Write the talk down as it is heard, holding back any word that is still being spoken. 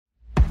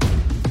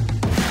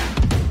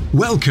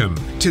Welcome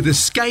to the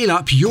Scale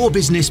Up Your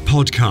Business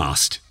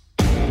podcast.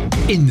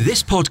 In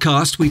this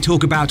podcast, we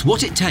talk about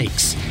what it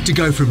takes to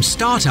go from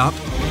startup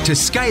to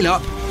scale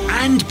up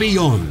and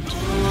beyond.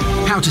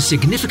 How to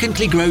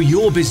significantly grow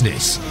your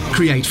business,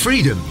 create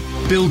freedom,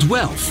 build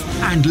wealth,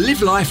 and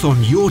live life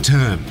on your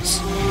terms.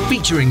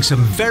 Featuring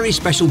some very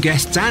special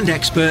guests and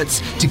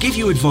experts to give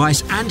you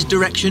advice and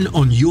direction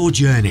on your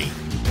journey.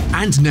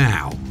 And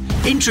now,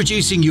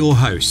 introducing your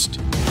host,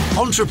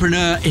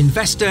 entrepreneur,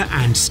 investor,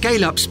 and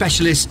scale-up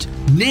specialist,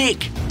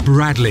 Nick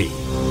Bradley.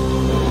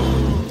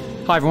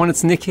 Hi everyone,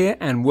 it's Nick here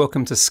and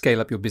welcome to Scale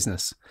Up Your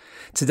Business.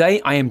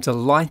 Today I am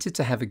delighted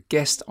to have a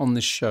guest on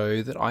the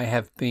show that I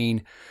have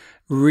been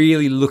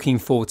really looking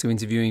forward to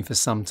interviewing for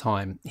some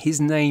time. His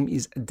name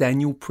is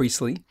Daniel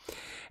Priestley,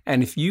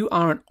 and if you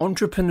are an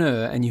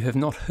entrepreneur and you have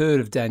not heard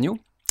of Daniel,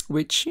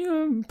 which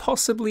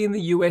possibly in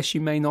the US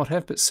you may not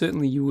have, but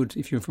certainly you would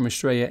if you're from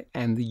Australia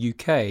and the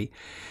UK,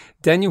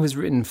 Daniel has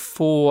written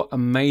 4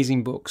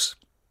 amazing books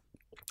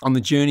on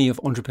the journey of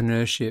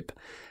entrepreneurship,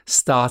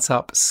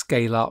 startup,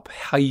 scale up,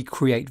 how you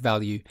create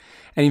value.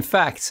 And in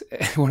fact,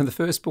 one of the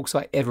first books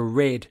I ever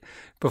read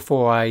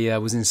before I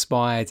was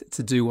inspired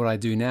to do what I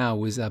do now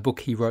was a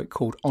book he wrote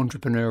called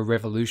Entrepreneur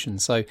Revolution.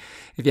 So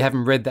if you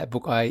haven't read that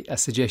book, I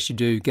suggest you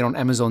do. Get on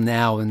Amazon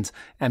now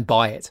and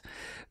buy it.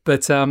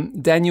 But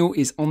Daniel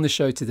is on the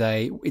show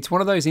today. It's one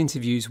of those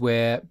interviews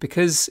where,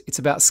 because it's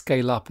about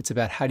scale up, it's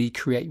about how do you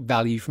create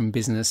value from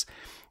business,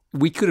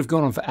 we could have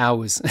gone on for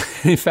hours.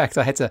 In fact,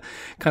 I had to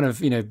kind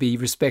of, be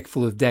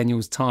respectful of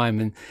Daniel's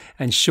time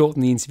and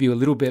shorten the interview a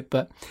little bit.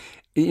 But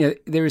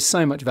there is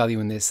so much value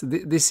in this.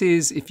 This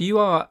is, if you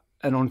are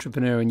an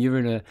entrepreneur and you're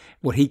in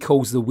what he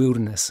calls the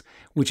wilderness,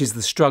 which is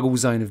the struggle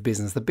zone of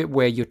business, the bit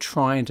where you're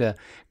trying to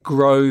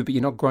grow, but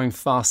you're not growing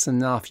fast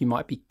enough. You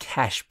might be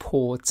cash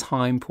poor,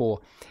 time poor.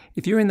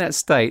 If you're in that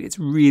state, it's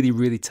really,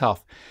 really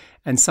tough.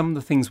 And some of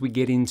the things we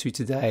get into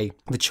today,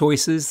 the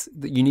choices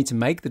that you need to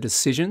make, the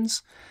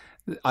decisions,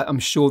 I'm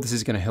sure this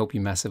is going to help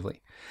you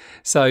massively.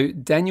 So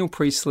Daniel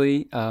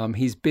Priestley,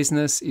 his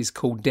business is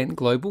called Dent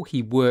Global.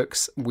 He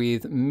works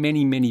with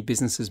many, many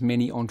businesses,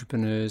 many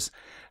entrepreneurs,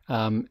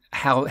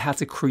 how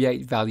to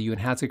create value and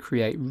how to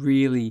create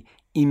really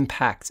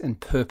impact and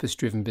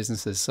purpose-driven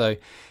businesses. So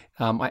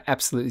I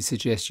absolutely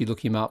suggest you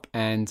look him up,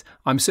 and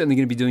I'm certainly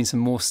going to be doing some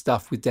more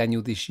stuff with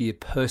Daniel this year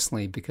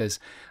personally because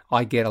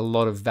I get a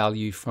lot of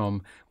value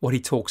from what he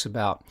talks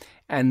about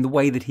and the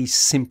way that he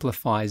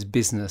simplifies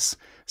business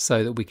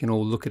so that we can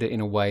all look at it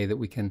in a way that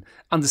we can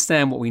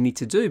understand what we need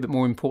to do, but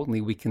more importantly,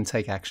 we can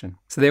take action.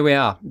 So there we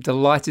are.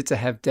 Delighted to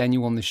have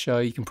Daniel on the show.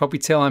 You can probably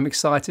tell I'm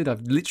excited.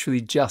 I've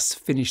literally just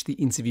finished the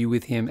interview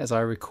with him as I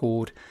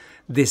record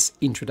this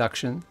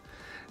introduction.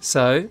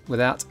 So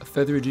without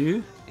further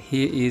ado,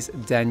 here is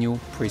Daniel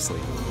Priestley.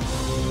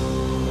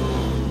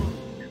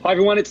 Hi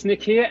everyone, it's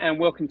Nick here and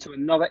welcome to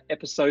another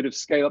episode of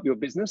Scale Up Your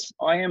Business.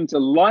 I am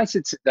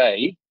delighted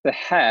today to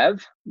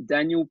have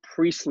Daniel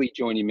Priestley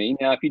joining me.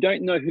 Now, if you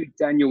don't know who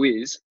Daniel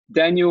is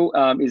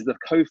the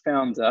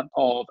co-founder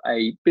of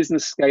a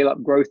business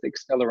scale-up growth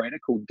accelerator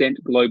called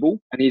Dent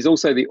Global, and he's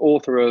also the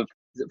author of,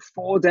 is it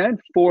 4, Dan?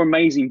 4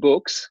 amazing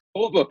books.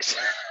 4 books.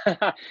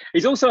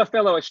 He's also a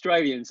fellow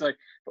Australian. So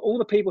for all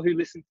the people who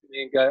listen to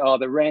me and go, oh,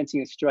 the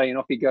ranting Australian,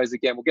 off he goes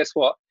again. Well, guess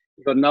what?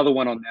 We've got another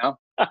one on now.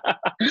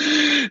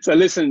 So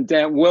listen,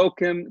 Dan,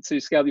 welcome to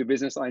Scale Up Your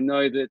Business. I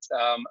know that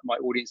my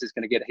audience is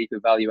going to get a heap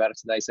of value out of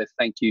today. So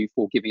thank you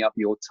for giving up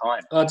your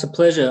time. Oh, it's a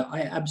pleasure.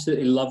 I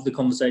absolutely love the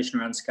conversation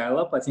around scale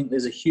up. I think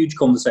there's a huge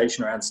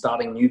conversation around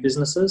starting new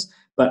businesses,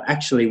 but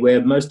actually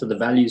where most of the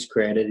value is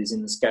created is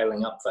in the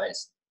scaling up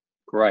phase.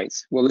 Great.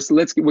 Well,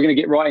 we're going to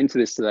get right into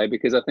this today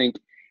because I think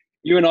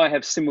you and I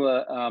have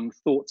similar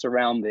thoughts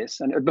around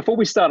this. And before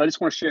we start, I just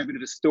want to share a bit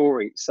of a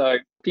story. So a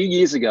few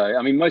years ago,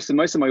 I mean, most of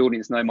my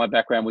audience know my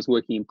background was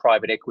working in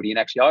private equity. And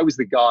actually, I was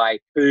the guy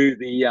who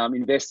the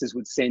investors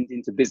would send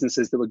into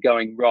businesses that were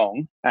going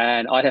wrong,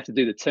 and I'd have to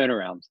do the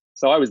turnaround.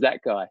 So I was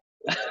that guy.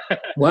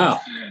 Wow.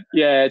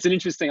 Yeah, it's an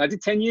interesting. I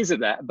did 10 years of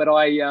that, but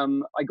I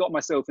got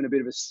myself in a bit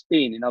of a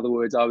spin. In other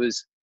words, I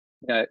was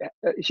a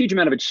huge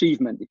amount of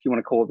achievement, if you want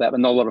to call it that, but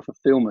not a lot of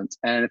fulfillment.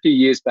 And a few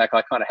years back,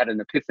 I kind of had an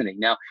epiphany.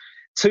 Now,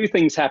 2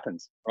 things happened,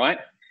 right?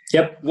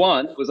 Yep.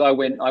 One was I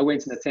went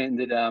and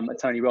attended a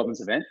Tony Robbins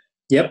event.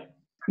 Yep.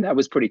 That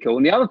was pretty cool.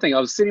 And the other thing, I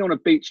was sitting on a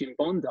beach in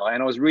Bondi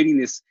and I was reading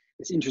this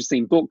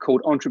interesting book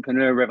called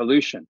Entrepreneur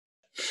Revolution.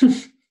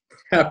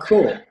 How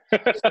cool.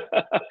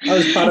 That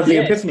was part of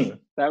the epiphany.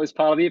 That was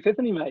part of the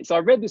epiphany, mate. So I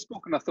read this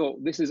book and I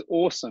thought, this is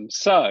awesome.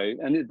 So,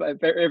 and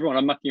for everyone,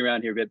 I'm mucking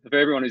around here a bit, but for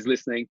everyone who's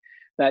listening,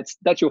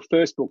 that's your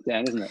first book,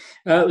 Dan, isn't it?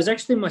 It was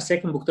actually my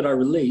second book that I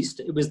released.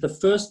 It was the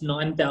first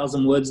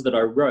 9,000 words that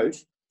I wrote.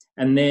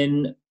 And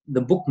then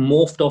the book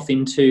morphed off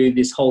into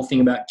this whole thing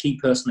about key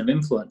person of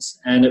influence.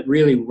 And it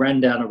really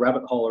ran down a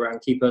rabbit hole around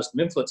key person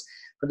of influence.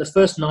 But the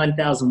first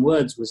 9,000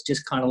 words was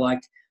just kind of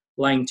like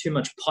laying too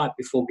much pipe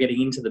before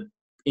getting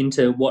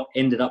into what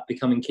ended up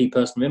becoming key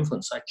person of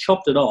influence. So I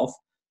chopped it off.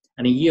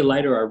 And a year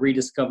later, I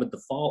rediscovered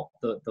the file,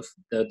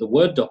 the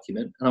Word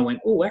document. And I went,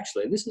 oh,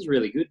 actually, this is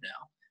really good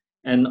now.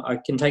 and I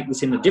can take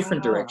this in a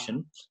different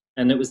direction.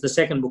 And it was the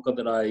second book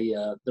that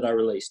I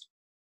released.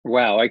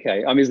 Wow.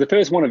 Okay. I mean, it's the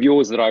first one of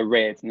yours that I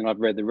read, and then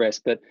I've read the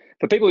rest. But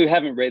for people who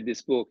haven't read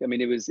this book, I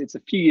mean, it's a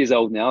few years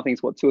old now. I think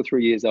it's 2 or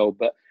 3 years old.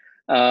 But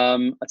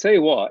I tell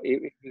you what,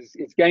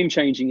 it's game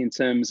changing in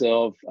terms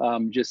of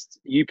just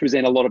you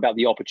present a lot about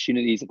the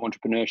opportunities of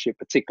entrepreneurship,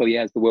 particularly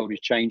as the world is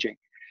changing.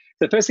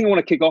 The first thing I want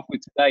to kick off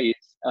with today is,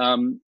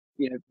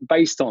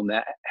 based on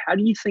that, how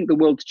do you think the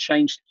world's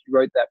changed since you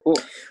wrote that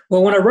book?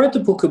 Well, when I wrote the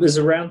book, it was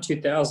around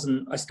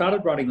 2000. I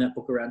started writing that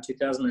book around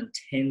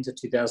 2010 to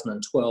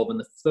 2012, and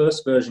the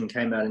first version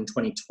came out in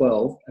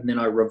 2012, and then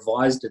I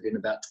revised it in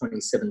about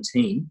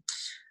 2017.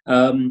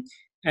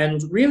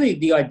 And really,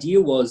 the idea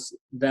was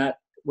that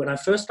when I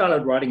first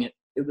started writing it,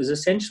 it was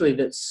essentially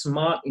that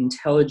smart,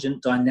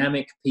 intelligent,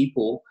 dynamic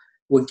people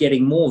were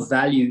getting more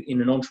value in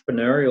an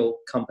entrepreneurial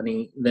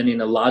company than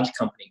in a large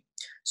company.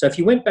 So if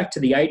you went back to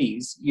the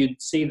 80s, you'd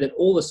see that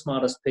all the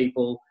smartest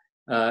people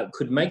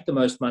could make the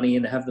most money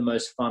and have the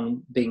most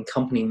fun being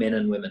company men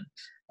and women,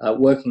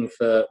 working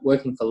for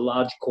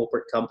large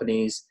corporate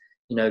companies,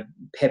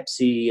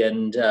 Pepsi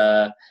and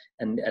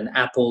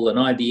Apple and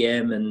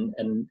IBM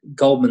and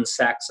Goldman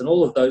Sachs and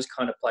all of those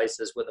kind of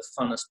places were the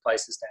funnest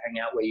places to hang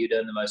out, where you'd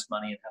earn the most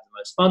money and have the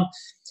most fun.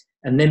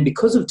 And then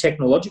because of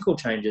technological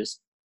changes,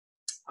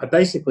 I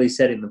basically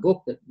said in the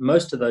book that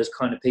most of those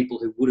kind of people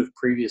who would have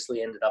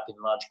previously ended up in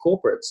large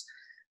corporates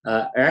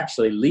are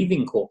actually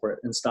leaving corporate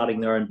and starting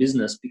their own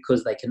business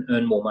because they can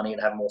earn more money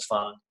and have more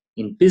fun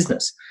in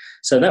business.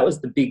 So that was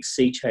the big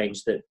sea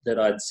change that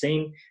I'd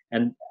seen.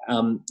 And,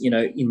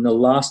 in the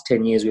last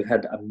 10 years, we've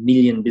had 1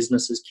 million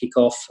businesses kick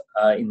off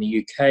in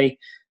the UK.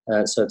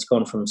 So it's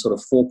gone from sort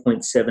of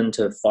 4.7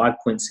 to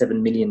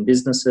 5.7 million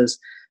businesses.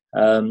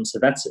 So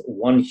that's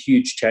one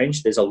huge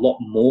change. There's a lot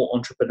more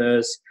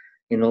entrepreneurs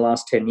in the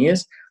last 10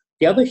 years.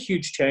 The other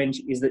huge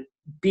change is that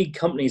big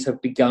companies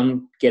have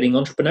begun getting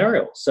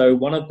entrepreneurial. So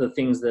one of the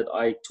things that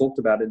I talked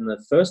about in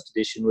the first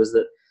edition was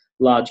that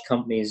large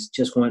companies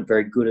just weren't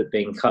very good at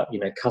being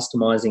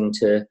customizing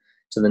to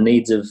the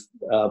needs of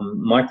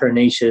micro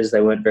niches.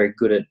 They weren't very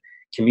good at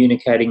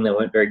communicating. They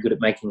weren't very good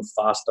at making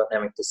fast,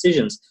 dynamic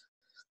decisions.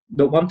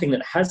 But one thing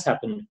that has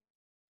happened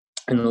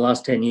in the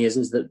last 10 years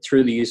is that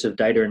through the use of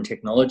data and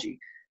technology,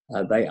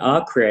 they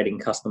are creating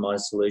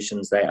customized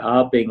solutions. They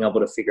are being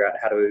able to figure out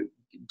how to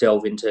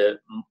delve into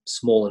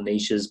smaller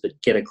niches, but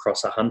get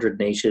across 100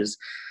 niches.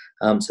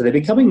 So they're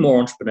becoming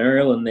more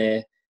entrepreneurial, and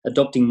they're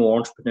adopting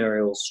more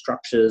entrepreneurial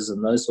structures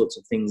and those sorts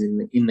of things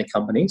in the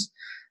companies.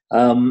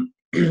 And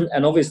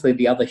obviously,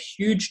 the other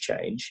huge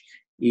change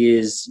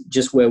is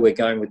just where we're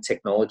going with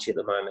technology at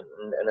the moment,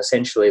 and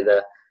essentially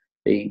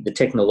the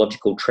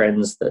technological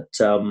trends that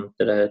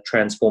are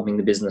transforming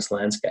the business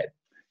landscape.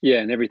 Yeah,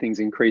 and everything's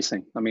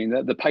increasing. I mean,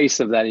 the pace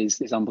of that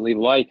is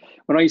unbelievable.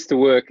 When I used to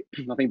work,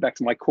 I think back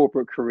to my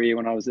corporate career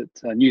when I was at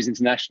News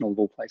International, of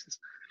all places.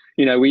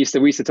 We used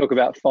to talk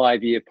about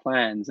 5-year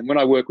plans, and when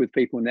I work with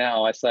people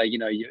now, I say,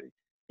 you'd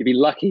be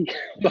lucky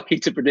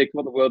to predict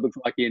what the world looks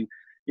like in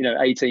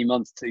 18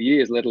 months, 2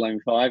 years, let alone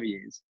 5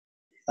 years.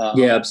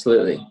 Yeah,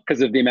 absolutely.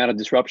 Because of the amount of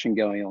disruption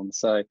going on.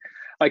 So,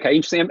 okay,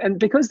 interesting. And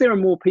because there are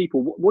more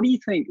people, what do you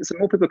think? So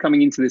more people are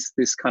coming into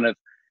this kind of,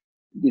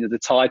 the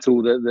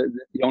title, the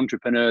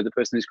entrepreneur, the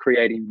person who's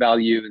creating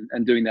value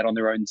and doing that on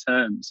their own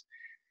terms.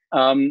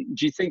 Do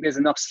you think there's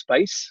enough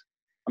space?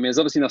 I mean, there's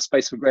obviously enough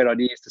space for great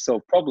ideas to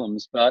solve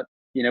problems, but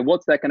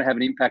what's that going to have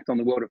an impact on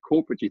the world of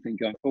corporate, do you think,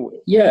 going forward?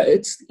 Yeah,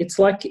 it's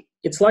like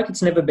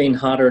it's never been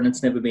harder and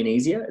it's never been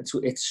easier.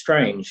 It's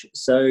strange.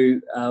 So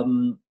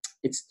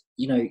it's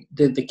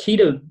the key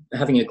to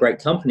having a great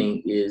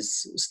company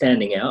is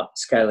standing out,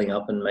 scaling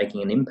up, and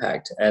making an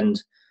impact.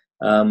 And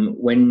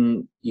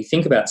when you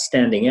think about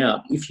standing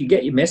out, if you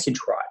get your message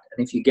right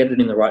and if you get it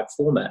in the right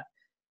format,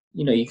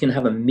 you can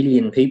have 1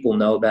 million people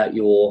know about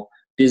your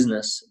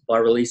business by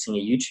releasing a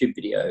YouTube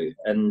video,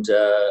 and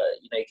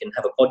you can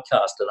have a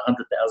podcast and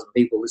 100,000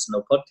 people listen to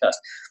a podcast.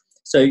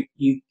 So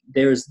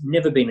there has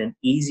never been an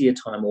easier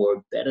time or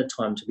a better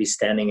time to be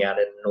standing out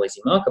in a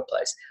noisy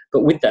marketplace.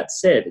 But with that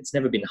said, it's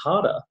never been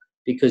harder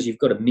because you've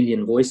got 1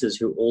 million voices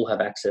who all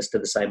have access to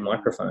the same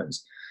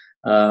microphones.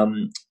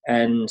 So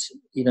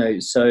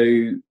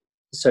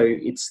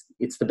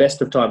it's the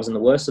best of times and the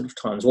worst of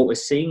times. What we're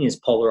seeing is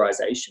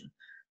polarization.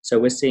 So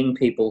we're seeing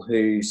people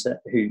who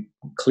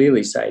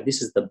clearly say,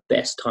 this is the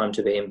best time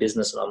to be in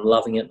business and I'm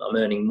loving it. I'm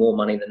earning more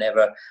money than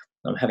ever.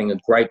 I'm having a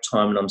great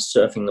time and I'm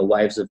surfing the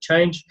waves of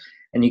change.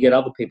 And you get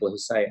other people who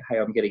say, hey,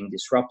 I'm getting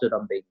disrupted.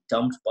 I'm being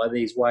dumped by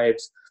these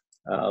waves.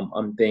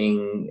 I'm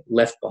being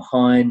left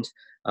behind.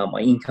 My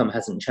income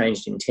hasn't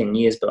changed in 10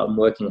 years, but I'm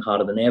working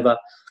harder than ever.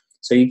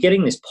 So you're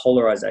getting this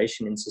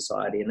polarization in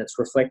society, and it's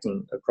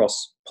reflecting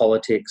across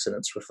politics, and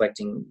it's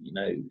reflecting,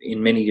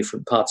 in many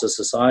different parts of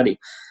society.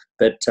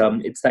 But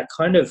it's that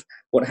kind of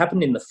what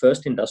happened in the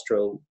first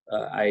industrial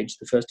age,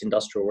 the first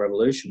industrial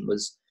revolution,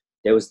 was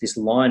there was this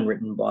line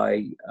written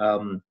by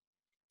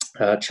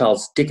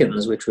Charles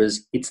Dickens, which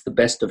was, it's the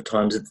best of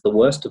times, it's the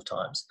worst of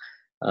times.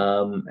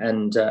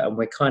 And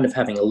we're kind of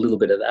having a little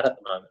bit of that at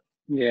the moment.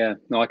 Yeah,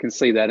 no, I can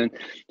see that. And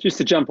just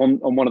to jump on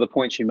one of the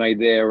points you made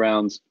there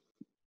around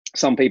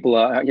some people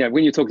are,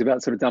 when you talked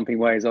about sort of dumping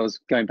ways, I was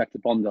going back to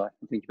Bondi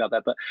and thinking about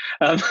that. But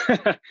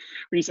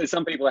when you say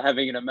some people are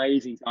having an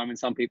amazing time and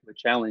some people are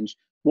challenged,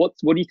 what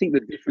do you think the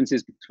difference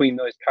is between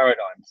those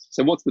paradigms?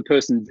 So what's the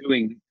person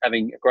doing,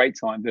 having a great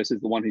time versus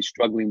the one who's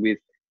struggling with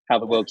how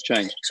the world's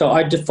changed? So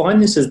I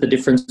define this as the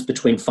difference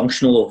between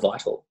functional or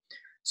vital.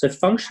 So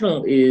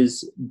functional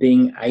is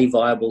being a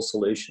viable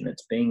solution.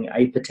 It's being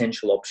a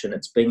potential option.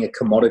 It's being a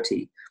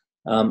commodity.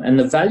 And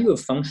the value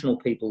of functional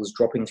people is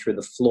dropping through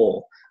the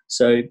floor.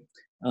 So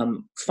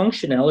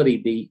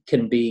functionality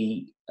can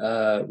be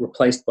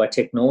replaced by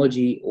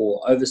technology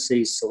or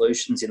overseas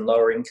solutions in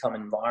lower income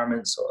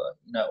environments, or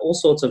all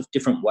sorts of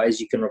different ways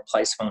you can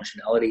replace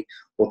functionality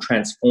or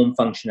transform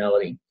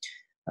functionality.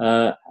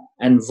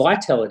 And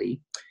vitality,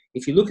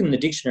 if you look in the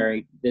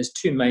dictionary, there's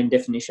two main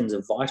definitions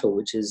of vital,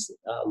 which is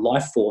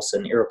life force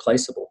and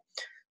irreplaceable.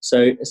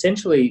 So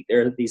essentially,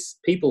 there are these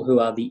people who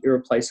are the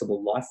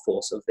irreplaceable life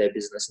force of their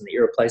business and the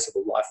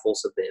irreplaceable life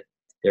force of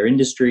their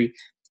industry,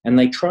 and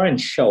they try and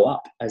show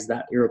up as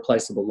that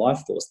irreplaceable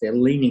life force. They're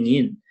leaning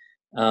in.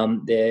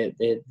 They're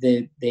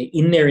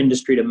in their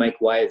industry to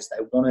make waves.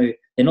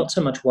 They're not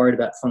so much worried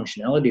about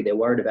functionality, they're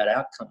worried about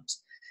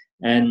outcomes.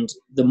 And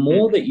the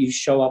more that you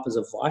show up as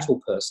a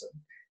vital person,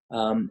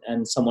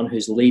 and someone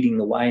who's leading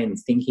the way and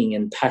thinking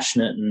and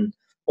passionate and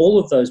all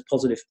of those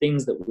positive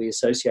things that we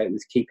associate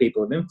with key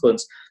people of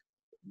influence,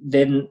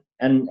 then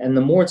and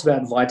the more it's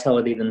about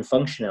vitality than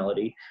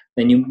functionality,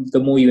 then the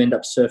more you end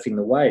up surfing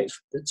the wave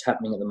that's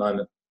happening at the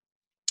moment.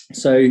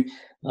 So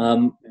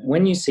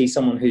when you see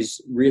someone who's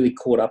really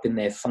caught up in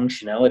their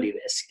functionality,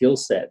 their skill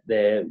set,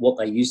 what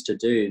they used to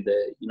do,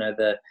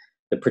 the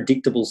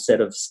predictable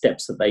set of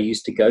steps that they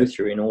used to go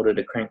through in order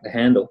to crank the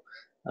handle,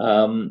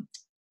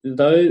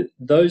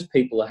 those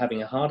people are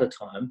having a harder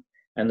time,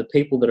 and the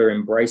people that are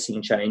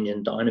embracing change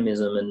and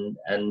dynamism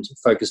and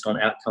focused on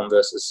outcome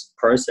versus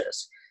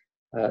process,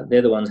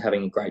 they're the ones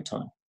having a great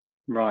time.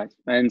 Right.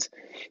 And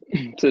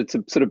to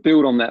sort of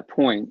build on that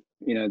point,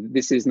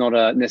 this is not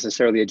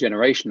necessarily a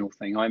generational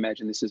thing. I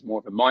imagine this is more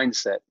of a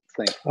mindset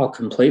thing. Oh,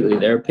 completely.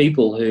 There are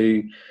people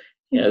who,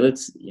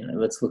 let's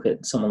look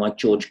at someone like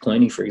George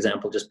Clooney, for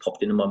example, just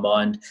popped into my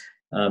mind.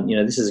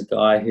 This is a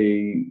guy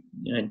who,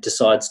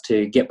 decides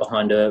to get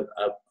behind a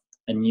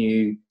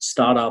new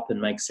startup and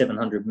make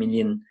 700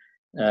 million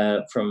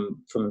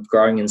from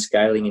growing and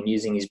scaling and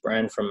using his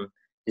brand from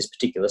this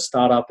particular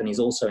startup. And he's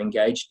also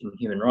engaged in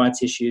human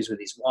rights issues with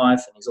his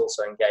wife, and he's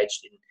also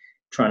engaged in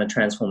trying to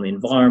transform the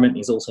environment.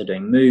 He's also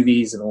doing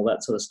movies and all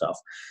that sort of stuff.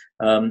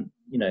 So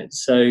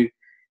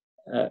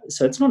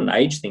it's not an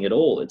age thing at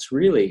all.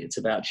 It's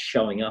about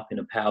showing up in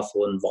a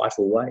powerful and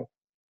vital way.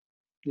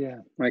 Yeah.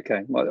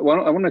 Okay.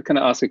 Well, I want to kind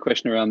of ask a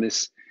question around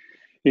this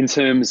in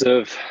terms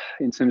of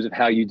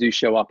how you do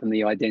show up in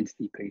the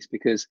identity piece,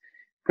 because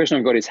the question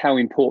I've got is, how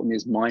important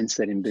is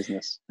mindset in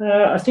business?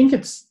 I think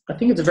it's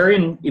very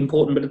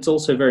important, but it's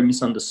also very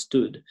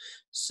misunderstood.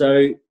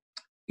 So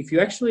if you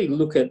actually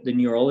look at the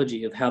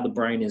neurology of how the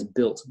brain is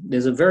built,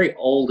 there's a very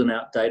old and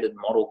outdated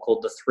model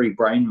called the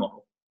 3-brain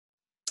model.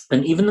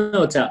 And even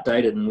though it's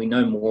outdated and we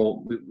know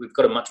more, we've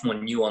got a much more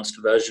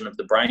nuanced version of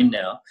the brain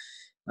now,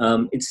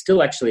 it's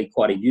still actually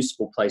quite a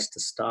useful place to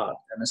start.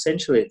 And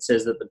essentially it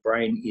says that the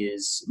brain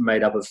is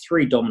made up of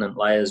 3 dominant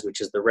layers,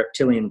 which is the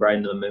reptilian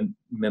brain, the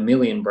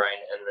mammalian brain,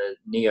 and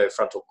the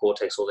neofrontal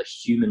cortex, or the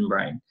human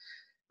brain.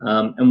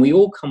 And we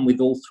all come with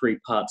all 3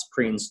 parts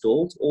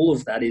pre-installed. All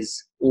of that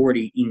is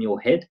already in your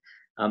head,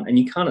 and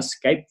you can't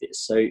escape this.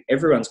 So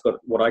everyone's got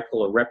what I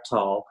call a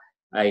reptile,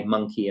 a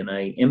monkey, and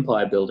a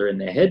empire builder in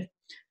their head.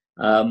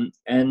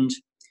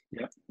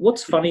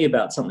 What's funny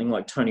about something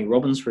like Tony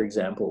Robbins, for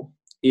example,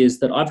 is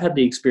that I've had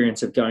the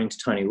experience of going to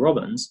Tony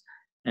Robbins,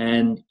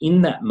 and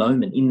in that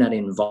moment, in that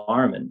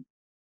environment,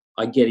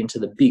 I get into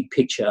the big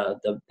picture,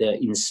 the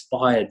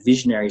inspired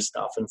visionary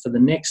stuff. And for the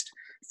next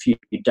few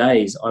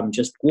days, I'm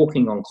just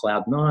walking on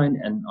cloud 9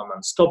 and I'm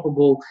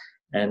unstoppable.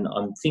 And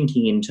I'm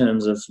thinking in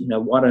terms of,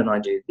 why don't I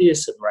do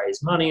this and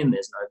raise money, and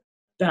there's no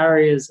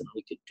barriers, and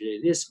we could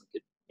do this, we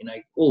could,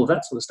 all of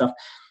that sort of stuff.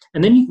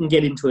 And then you can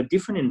get into a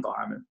different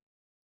environment.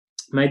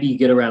 Maybe you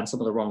get around some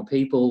of the wrong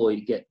people, or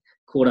you get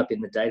caught up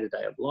in the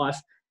day-to-day of life,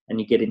 and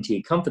you get into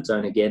your comfort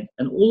zone again,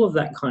 and all of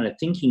that kind of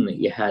thinking that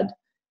you had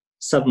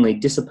suddenly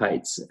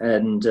dissipates,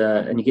 and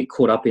you get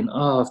caught up in,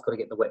 I've got to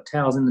get the wet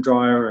towels in the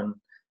dryer and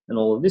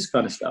all of this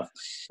kind of stuff.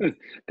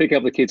 Pick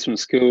up the kids from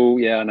school.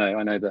 Yeah, I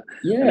know that.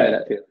 Yeah. I know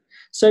that feeling.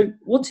 So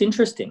what's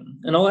interesting,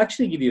 and I'll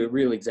actually give you a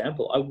real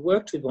example. I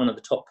worked with one of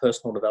the top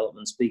personal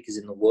development speakers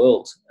in the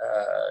world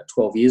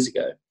 12 years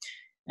ago,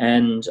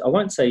 and I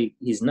won't say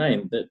his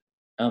name, but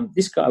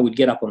this guy would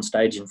get up on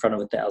stage in front of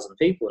 1,000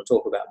 people and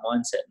talk about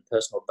mindset and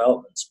personal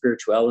development,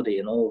 spirituality,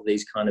 and all of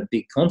these kind of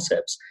big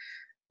concepts.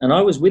 And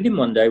I was with him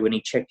one day when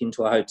he checked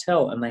into a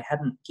hotel, and they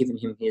hadn't given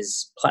him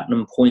his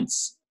platinum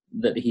points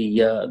that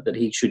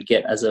he should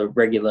get as a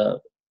regular,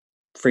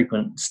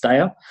 frequent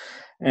stayer,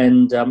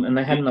 and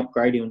they hadn't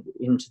upgraded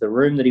him to the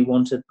room that he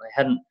wanted. They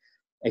hadn't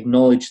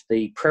acknowledged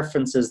the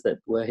preferences that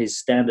were his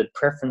standard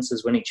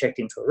preferences when he checked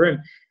into a room,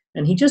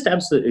 and he just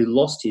absolutely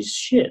lost his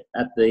shit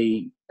at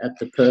the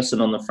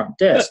person on the front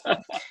desk.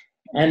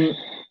 And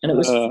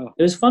it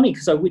was funny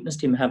because I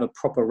witnessed him have a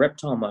proper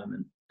reptile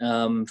moment,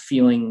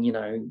 feeling,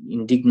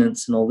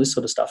 indignance and all this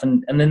sort of stuff.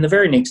 And then the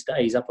very next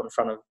day he's up in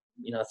front of,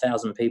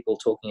 1,000 people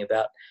talking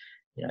about,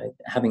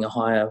 having a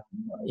higher,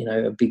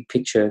 a big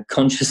picture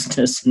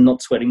consciousness and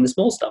not sweating the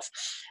small stuff.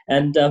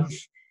 And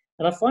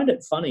I find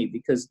it funny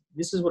because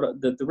this is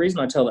what the reason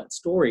I tell that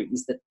story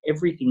is that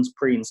everything's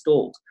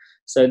pre-installed.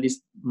 So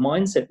this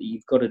mindset that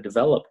you've got to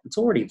develop, it's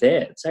already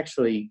there. It's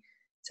actually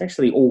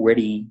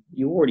already,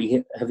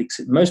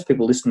 most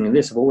people listening to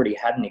this have already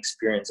had an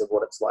experience of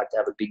what it's like to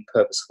have a big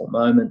purposeful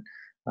moment,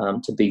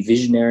 to be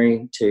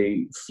visionary,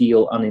 to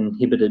feel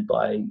uninhibited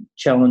by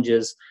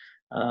challenges,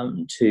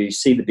 to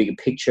see the bigger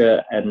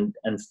picture and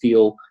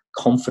feel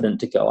confident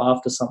to go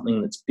after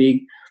something that's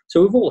big.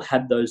 So we've all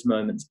had those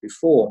moments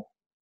before.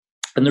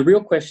 And the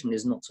real question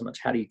is not so much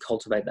how do you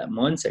cultivate that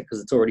mindset, because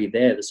it's already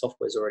there, the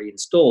software's already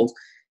installed.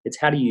 It's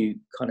how do you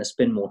kind of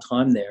spend more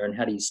time there and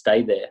how do you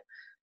stay there,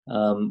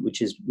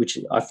 which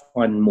I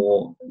find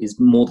is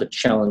more the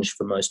challenge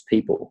for most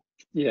people.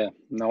 Yeah,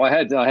 no, I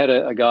had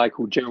a guy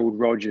called Gerald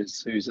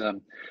Rogers, who's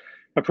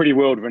a pretty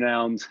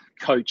world-renowned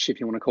coach, if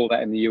you want to call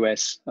that, in the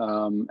US,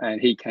 and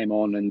he came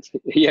on and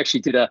he actually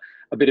did a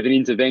bit of an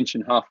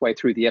intervention halfway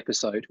through the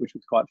episode, which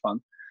was quite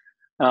fun.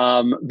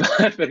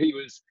 But he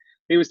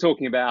was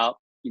talking about,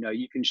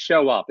 you can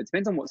show up. It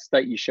depends on what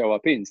state you show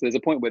up in. So there's a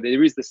point where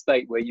there is the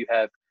state where you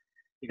have,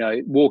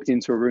 walked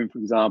into a room, for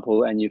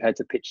example, and you've had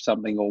to pitch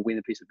something or win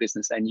a piece of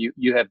business, and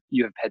you have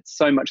had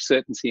so much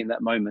certainty in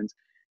that moment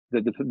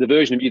that the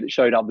version of you that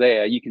showed up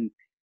there, you can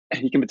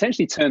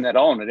potentially turn that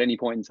on at any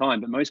point in time,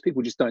 but most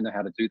people just don't know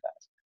how to do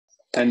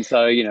that. And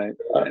so,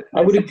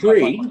 I would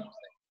agree.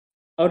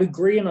 I would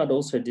agree, and I'd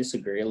also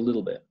disagree a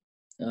little bit.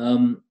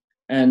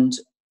 And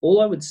all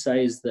I would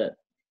say is that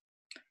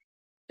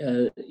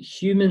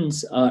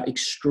humans are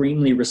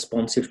extremely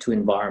responsive to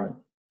environment.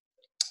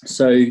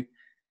 So,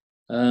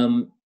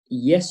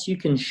 yes, you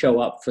can show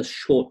up for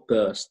short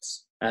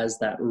bursts as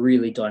that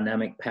really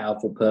dynamic,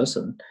 powerful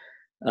person.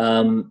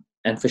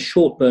 And for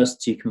short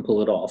bursts, you can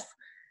pull it off.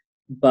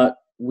 But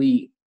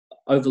we,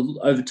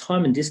 over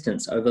time and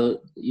distance,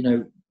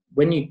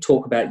 when you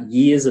talk about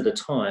years at a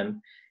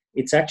time,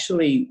 it's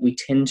actually, we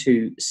tend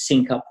to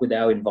sync up with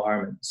our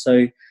environment.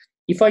 So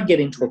if I get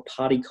into a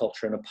party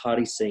culture and a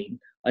party scene,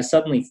 I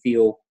suddenly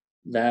feel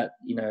that,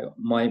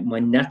 my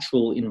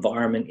natural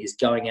environment is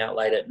going out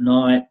late at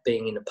night,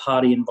 being in a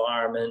party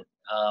environment,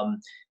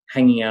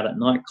 hanging out at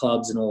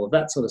nightclubs and all of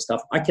that sort of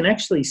stuff. I can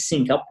actually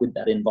sync up with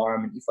that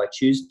environment if I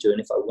choose to, and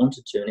if I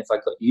wanted to, and if I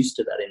got used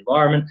to that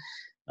environment.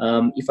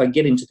 If I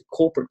get into the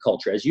corporate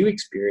culture, as you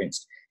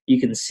experienced, you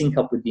can sync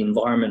up with the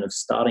environment of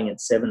starting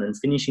at 7 and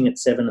finishing at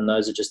 7, and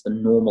those are just the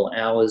normal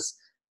hours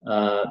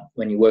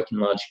when you work in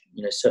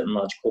certain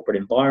large corporate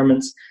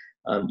environments.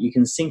 You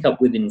can sync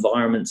up with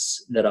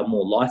environments that are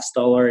more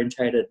lifestyle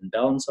orientated and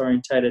balance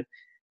orientated,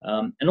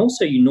 and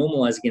also you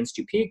normalize against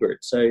your peer group.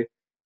 So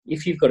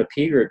if you've got a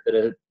peer group that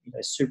are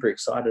super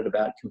excited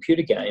about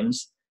computer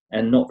games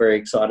and not very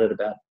excited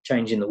about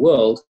changing the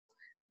world,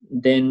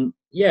 then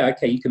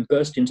you can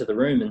burst into the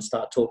room and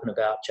start talking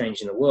about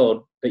changing the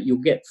world, but you'll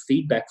get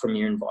feedback from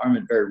your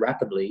environment very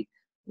rapidly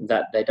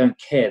that they don't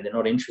care, they're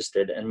not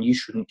interested, and you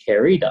shouldn't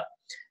care either.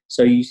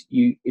 So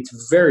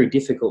it's very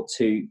difficult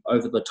to,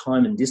 over the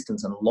time and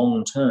distance and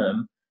long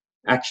term,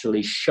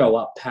 actually show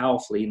up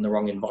powerfully in the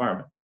wrong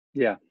environment.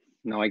 Yeah,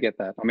 no, I get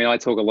that. I mean, I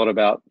talk a lot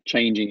about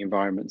changing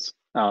environments.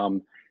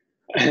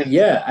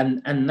 Yeah,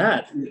 and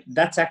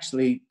that's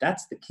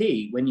the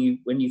key. When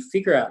you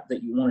figure out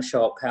that you want to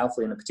show up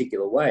powerfully in a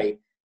particular way,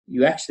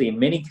 you actually, in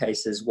many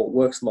cases, what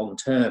works long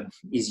term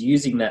is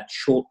using that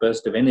short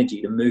burst of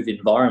energy to move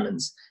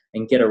environments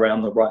and get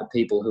around the right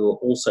people who are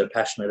also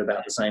passionate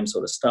about the same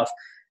sort of stuff,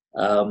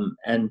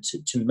 and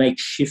to make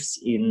shifts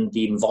in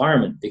the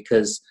environment,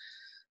 because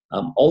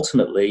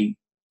ultimately,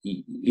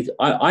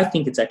 I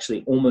think it's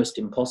actually almost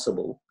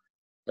impossible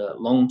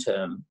long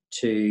term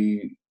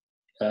to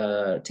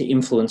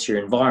influence your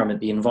environment.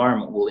 The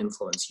environment will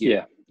influence you.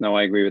 Yeah, no,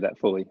 I agree with that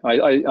fully.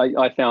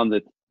 I found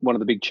that one of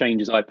the big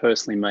changes I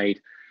personally made,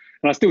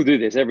 and I still do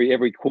this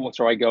every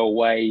quarter, I go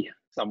away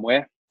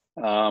somewhere,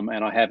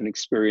 and I have an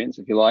experience,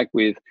 if you like,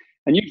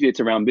 and usually it's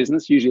around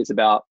business. Usually it's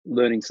about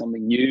learning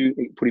something new,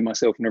 putting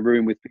myself in a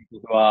room with people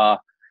who are,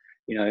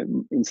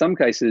 in some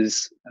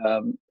cases,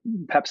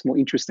 perhaps more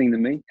interesting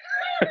than me.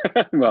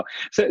 Well,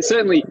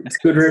 certainly it's a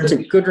good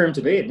room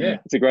to be in. Yeah,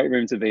 it's a great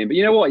room to be in. But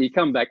you know what? You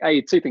come back.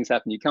 Two things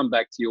happen. You come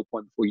back, to your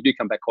point before. You do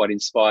come back quite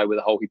inspired with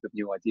a whole heap of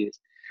new ideas.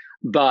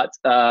 But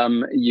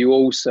you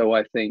also,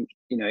 I think,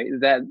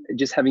 that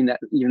just having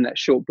that, even that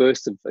short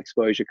burst of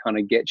exposure, kind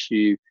of gets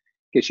you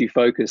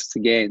focused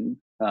again,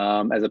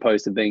 as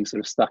opposed to being sort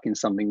of stuck in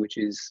something which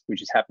is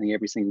happening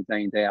every single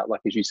day in, day out,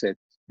 like as you said,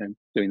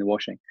 doing the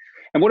washing.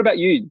 And what about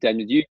you,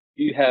 Daniel? Do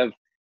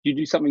you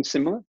do something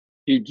similar?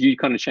 Do you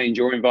kind of change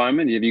your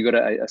environment? Have you got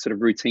a sort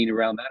of routine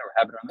around that or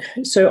habit on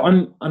that? So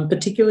I'm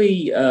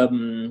particularly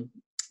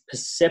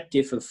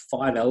perceptive of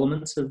 5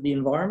 elements of the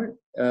environment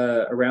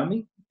around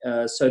me.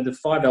 So the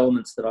 5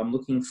 elements that I'm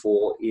looking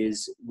for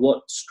is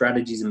what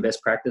strategies and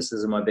best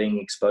practices am I being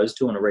exposed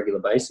to on a regular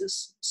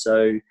basis.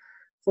 So,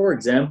 for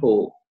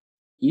example,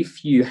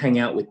 if you hang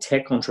out with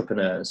tech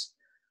entrepreneurs,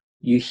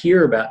 you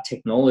hear about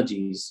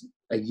technologies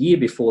a year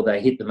before they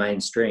hit the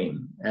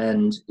mainstream.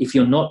 And if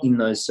you're not in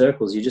those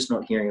circles, you're just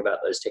not hearing about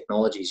those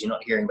technologies. You're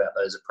not hearing about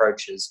those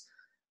approaches.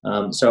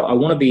 So I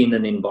want to be in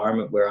an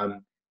environment where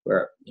I'm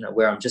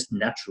just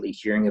naturally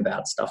hearing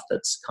about stuff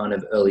that's kind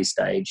of early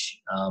stage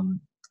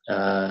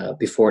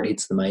before it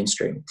hits the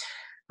mainstream.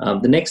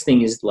 The next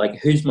thing is like,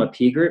 who's my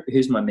peer group?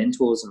 Who's my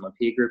mentors and my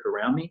peer group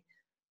around me?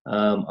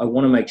 I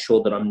want to make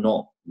sure that I'm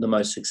not the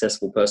most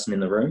successful person in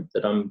the room,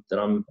 that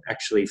I'm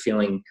actually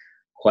feeling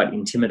quite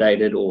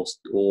intimidated or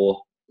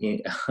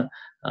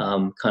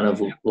kind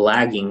of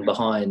lagging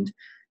behind.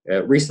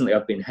 Recently,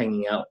 I've been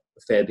hanging out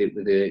a fair bit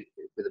with a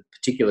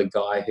particular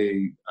guy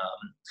who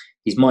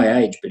he's my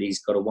age, but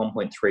he's got a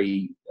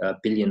 $1.3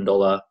 billion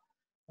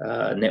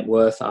net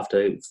worth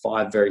after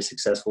 5 very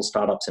successful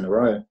startups in a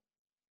row,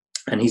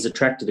 and he's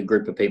attracted a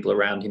group of people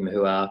around him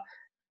who are,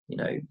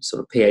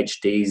 sort of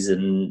PhDs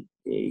and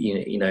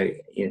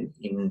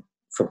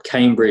from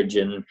Cambridge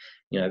and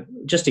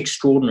just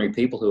extraordinary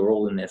people who are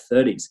all in their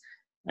 30s.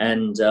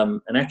 And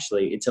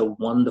actually, it's a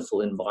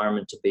wonderful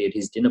environment to be at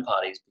his dinner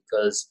parties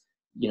because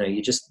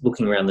you're just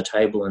looking around the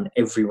table and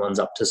everyone's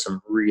up to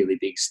some really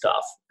big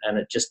stuff, and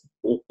it just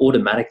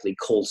automatically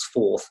calls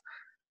forth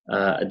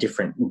a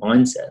different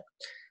mindset.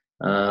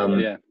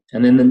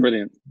 And then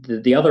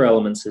the other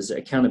elements is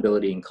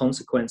accountability and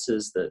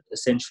consequences. That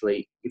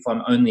essentially, if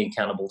I'm only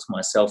accountable to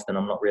myself, then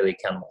I'm not really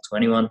accountable to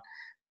anyone.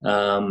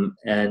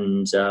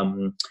 And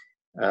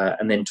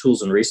then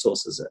tools and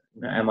resources.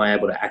 Am I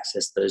able to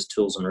access those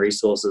tools and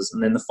resources?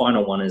 And then the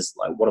final one is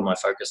like, what am I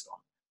focused on?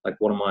 Like,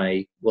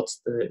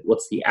 what's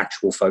the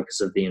actual focus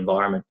of the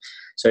environment?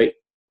 So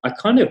I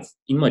kind of,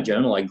 in my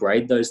journal, I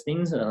grade those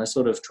things and I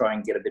sort of try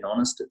and get a bit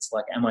honest. It's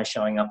like, am I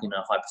showing up in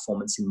a high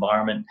performance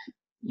environment,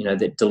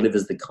 that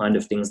delivers the kind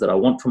of things that I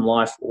want from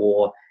life,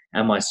 or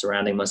am I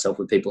surrounding myself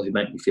with people who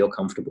make me feel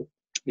comfortable?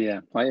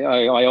 Yeah,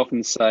 I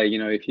often say,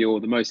 if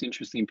you're the most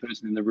interesting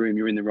person in the room,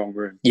 you're in the wrong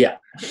room. Yeah.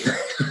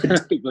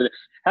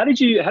 How did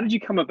you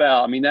come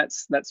about? I mean,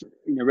 that's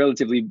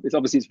relatively.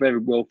 It's very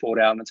well thought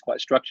out and it's quite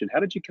structured. How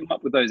did you come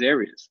up with those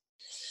areas,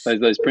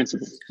 those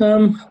principles?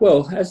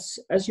 Well,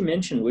 as you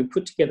mentioned, we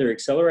put together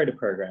accelerator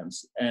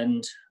programs,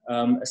 and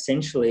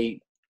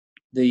essentially,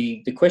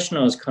 the question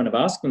I was kind of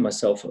asking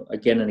myself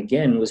again and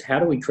again was, how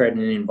do we create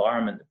an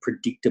environment that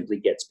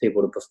predictably gets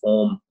people to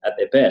perform at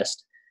their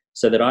best,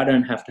 so that I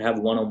don't have to have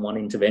one-on-one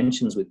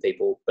interventions with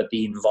people, but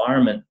the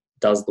environment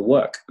does the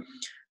work.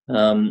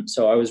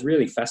 So I was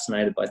really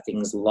fascinated by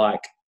things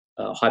like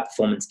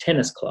high-performance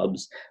tennis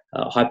clubs,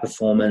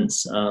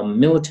 high-performance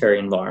military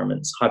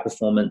environments,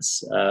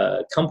 high-performance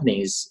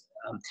companies,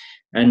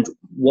 and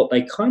what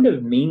they kind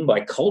of mean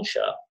by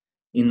culture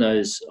in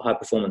those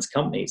high-performance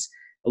companies.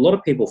 A lot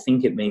of people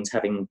think it means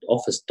having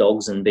office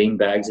dogs and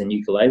beanbags and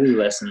ukulele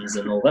lessons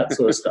and all that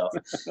sort of stuff.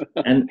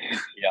 And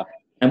yeah.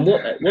 And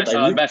what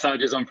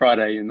massages on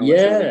Friday,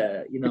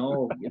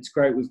 it's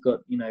great. We've got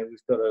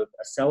a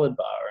salad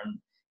bar, and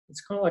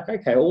it's kind of like,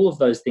 okay, all of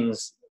those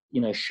things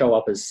show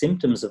up as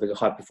symptoms of a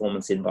high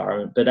performance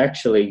environment, but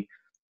actually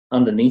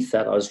underneath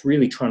that, I was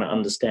really trying to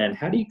understand,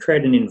 how do you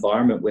create an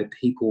environment where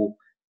people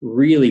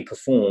really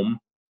perform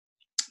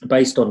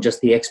based on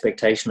just the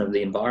expectation of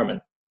the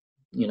environment?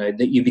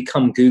 That you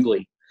become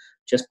googly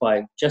just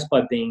by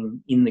being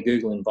in the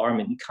Google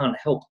environment. You can't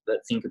help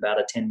but think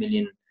about a 10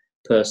 million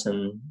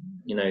person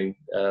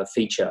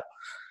feature,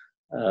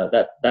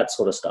 that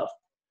sort of stuff.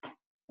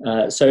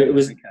 So it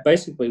was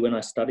basically when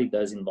I studied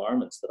those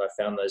environments that I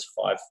found those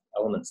 5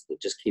 elements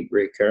that just keep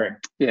reoccurring.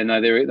 Yeah,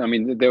 no,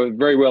 they were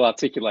very well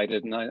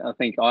articulated, and I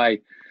think I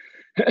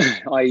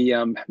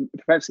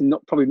perhaps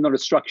probably not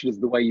as structured as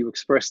the way you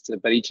expressed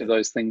it, but each of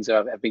those things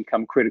have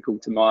become critical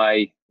to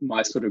my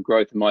sort of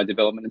growth and my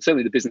development, and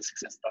certainly the business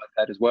success that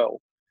I've had as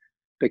well,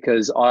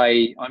 because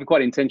I'm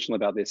quite intentional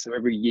about this. So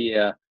every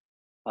year,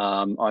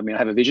 I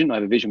have a vision. I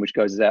have a vision which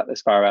goes out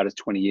as far out as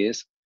 20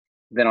 years.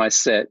 Then I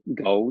set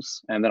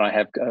goals, and then I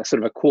have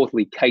sort of a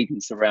quarterly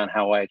cadence around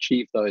how I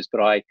achieve those.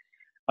 But I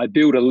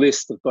build a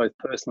list of both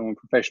personal and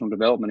professional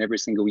development every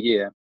single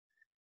year.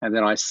 And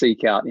then I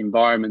seek out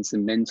environments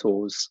and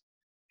mentors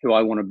who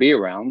I want to be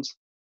around,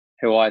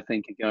 who I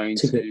think are going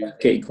to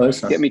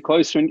get me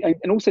closer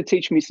and also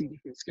teach me some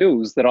different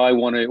skills that I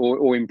want to,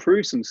 or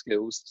improve some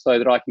skills so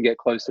that I can get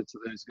closer to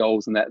those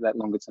goals and that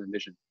longer term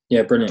vision.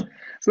 Yeah, brilliant.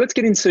 So let's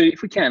get into,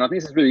 if we can, I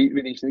think this is really,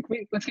 really interesting.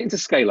 Let's get into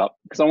scale up,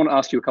 because I want to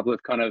ask you a couple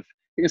of kind of,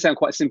 they can sound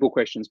quite simple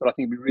questions, but I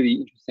think it'd be really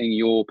interesting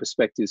your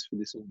perspectives for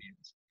this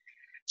audience.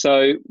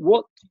 So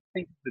what do you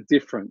think is the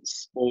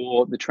difference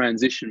or the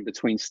transition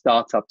between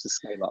startup to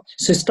scale up?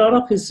 So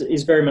startup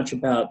is very much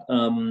about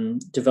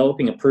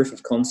developing a proof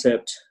of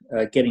concept,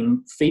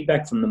 getting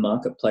feedback from the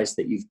marketplace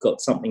that you've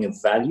got something of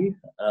value,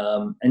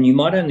 and you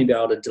might only be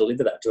able to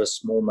deliver that to a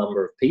small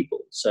number of people.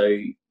 So,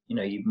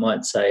 you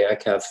might say,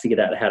 okay, I've figured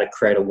out how to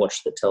create a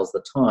watch that tells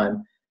the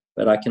time,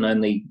 but I can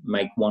only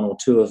make 1 or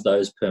 2 of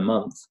those per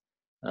month.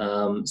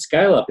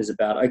 Scale up is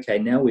about, okay,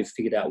 now we've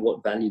figured out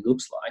what value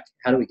looks like.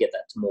 How do we get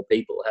that to more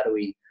people? How do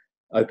we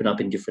open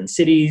up in different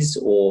cities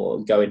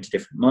or go into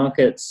different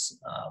markets?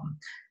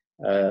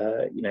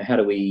 How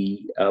do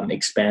we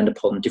expand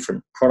upon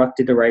different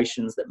product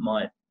iterations that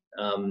might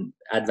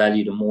add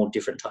value to more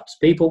different types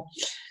of people?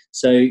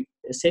 So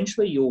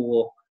essentially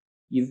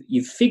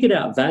you've figured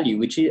out value,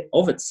 which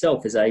of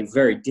itself is a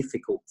very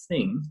difficult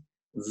thing,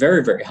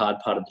 very, very hard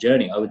part of the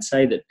journey. I would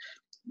say that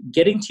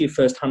getting to your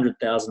first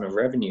 100,000 of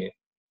revenue,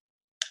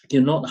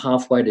 you're not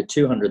halfway to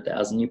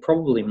 200,000, you're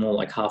probably more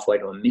like halfway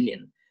to 1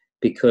 million,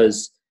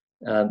 because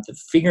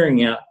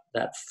figuring out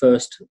that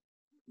first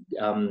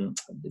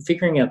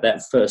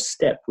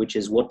step, which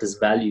is what does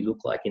value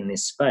look like in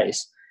this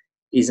space,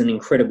 is an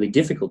incredibly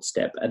difficult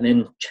step. And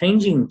then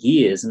changing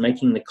gears and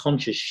making the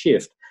conscious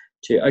shift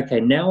to, okay,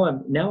 now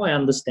I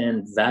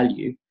understand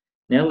value.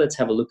 Now let's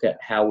have a look at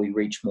how we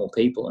reach more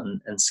people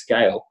and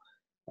scale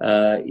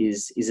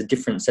is a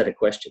different set of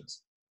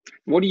questions.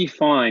 What do you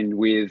find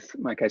with,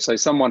 okay, so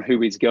someone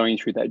who is going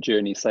through that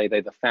journey, say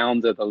they're the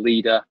founder, the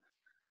leader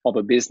of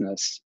a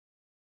business,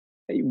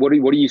 what do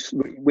you,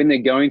 when they're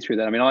going through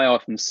that? I mean, I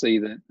often see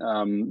that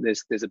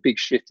there's a big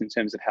shift in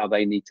terms of how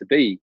they need to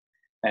be.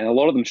 And a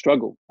lot of them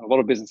struggle. A lot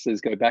of businesses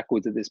go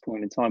backwards at this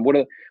point in time. What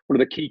are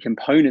the key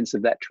components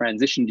of that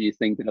transition, do you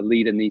think, that a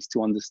leader needs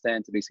to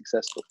understand to be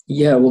successful?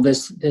 Yeah, well,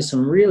 there's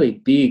some really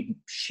big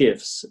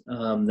shifts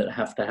that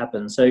have to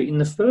happen. So in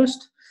the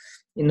first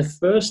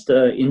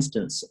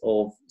instance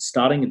of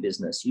starting a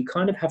business, you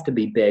kind of have to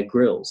be Bear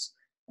Grylls.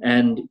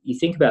 And you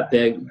think about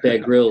Bear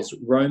Grylls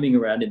roaming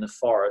around in the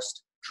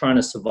forest, trying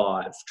to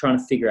survive, trying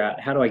to figure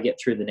out, how do I get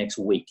through the next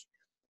week?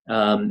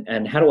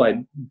 And how do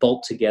I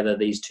bolt together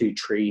these 2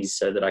 trees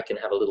so that I can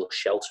have a little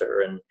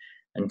shelter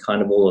and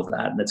kind of all of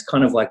that. And it's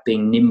kind of like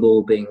being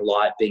nimble, being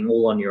light, being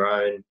all on your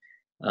own,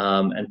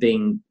 and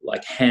being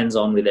like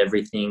hands-on with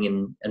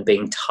everything and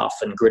being tough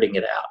and gritting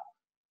it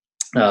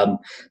out.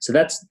 So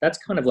that's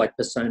kind of like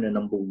persona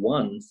number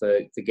 1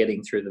 for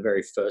getting through the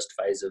very first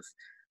phase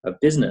of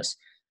business.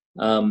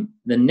 The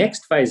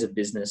next phase of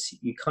business,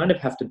 you kind of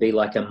have to be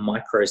like a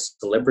micro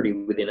celebrity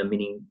within a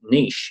mini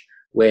niche,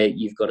 where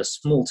you've got a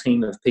small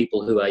team of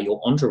people who are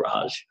your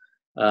entourage,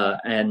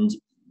 and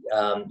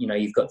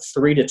you've got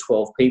 3 to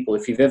 12 people.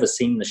 If you've ever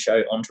seen the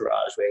show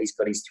Entourage, where he's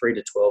got his 3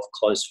 to 12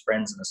 close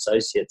friends and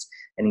associates,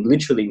 and he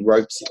literally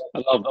ropes. I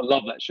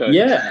love that show.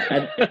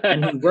 Yeah,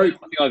 and he wrote. I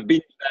think I've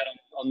been to that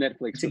on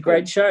Netflix. It's a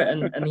great show,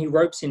 and he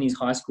ropes in his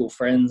high school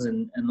friends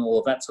and all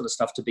of that sort of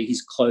stuff to be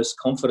his close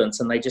confidants,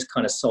 and they just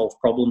kind of solve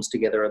problems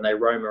together, and they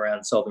roam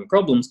around solving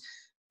problems.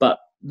 But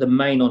the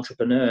main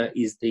entrepreneur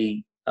is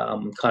the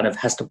kind of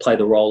has to play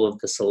the role of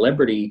the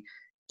celebrity,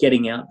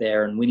 getting out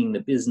there and winning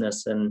the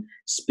business and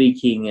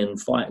speaking and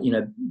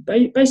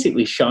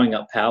basically showing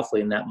up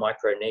powerfully in that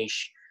micro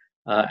niche,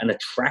 and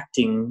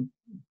attracting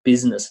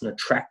business and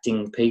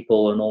attracting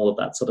people and all of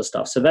that sort of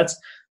stuff. So that's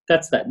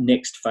that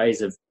next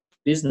phase of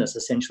business,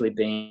 essentially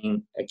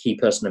being a key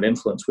person of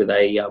influence with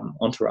a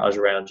entourage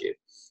around you.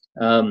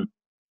 And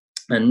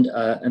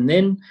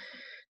then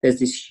there's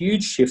this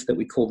huge shift that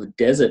we call the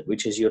desert,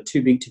 which is you're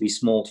too big to be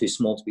small, too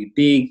small to be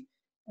big.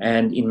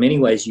 And in many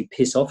ways, you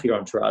piss off your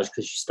entourage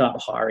because you start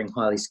hiring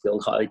highly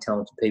skilled, highly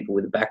talented people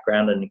with a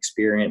background and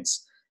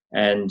experience,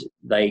 and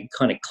they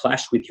kind of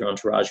clash with your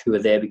entourage, who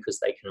are there because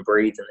they can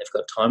breathe and they've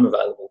got time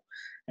available.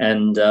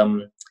 And,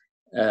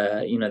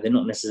 they're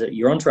not necessarily,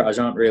 your entourage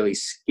aren't really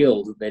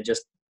skilled, they're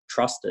just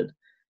trusted.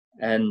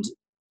 And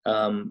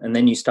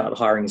then you start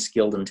hiring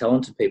skilled and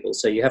talented people.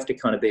 So you have to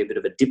kind of be a bit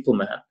of a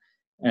diplomat,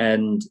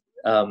 and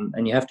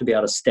you have to be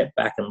able to step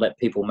back and let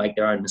people make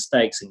their own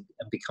mistakes and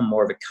become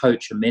more of a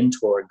coach, a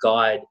mentor, a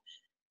guide.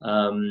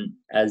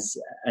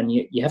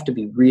 You have to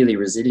be really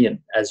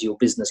resilient as your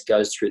business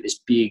goes through this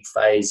big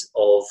phase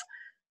of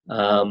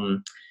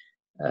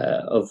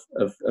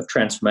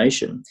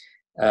transformation,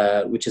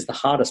 which is the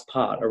hardest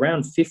part.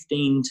 Around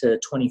 15 to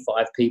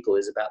 25 people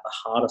is about the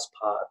hardest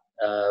part,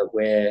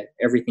 where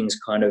everything's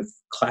kind of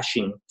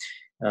clashing.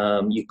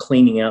 You're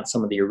cleaning out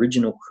some of the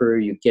original crew,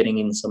 you're getting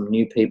in some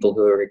new people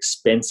who are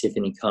expensive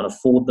and you can't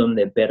afford them,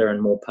 they're better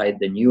and more paid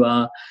than you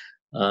are.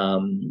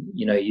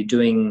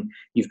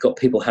 You've got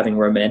people having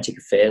romantic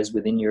affairs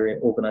within your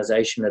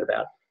organization at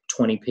about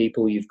 20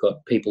 people, you've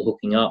got people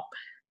hooking up,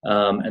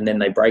 and then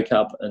they break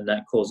up, and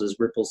that causes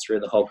ripples through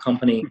the whole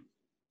company.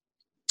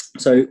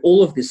 So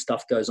all of this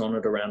stuff goes on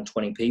at around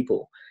 20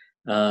 people.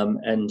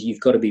 And you've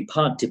got to be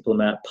part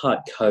diplomat,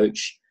 part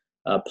coach,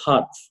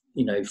 part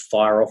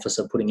fire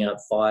officer putting out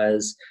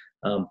fires,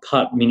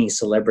 part mini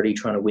celebrity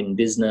trying to win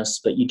business,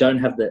 but you don't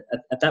have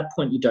at that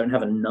point, you don't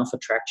have enough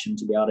attraction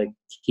to be able to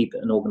keep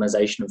an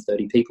organization of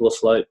 30 people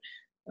afloat.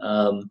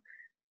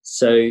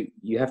 So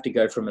you have to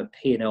go from a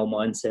P&L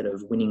mindset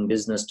of winning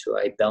business to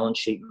a balance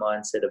sheet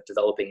mindset of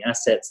developing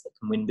assets that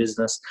can win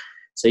business.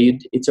 So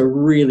it's a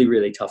really,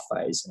 really tough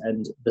phase.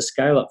 And the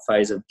scale up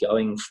phase of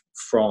going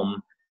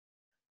from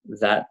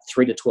that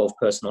 3 to 12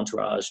 person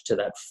entourage to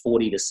that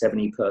 40 to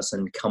 70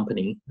 person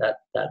company, that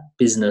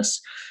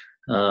business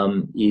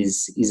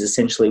is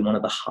essentially one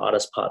of the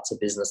hardest parts of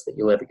business that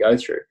you'll ever go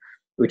through,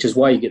 which is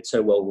why you get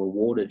so well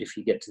rewarded if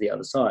you get to the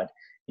other side.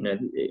 You know,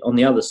 on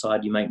the other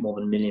side, you make more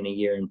than $1 million a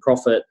year in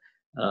profit.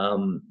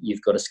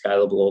 You've got a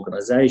scalable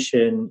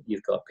organization.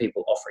 You've got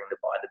people offering to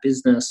buy the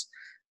business.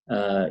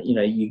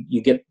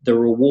 You get the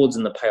rewards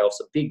and the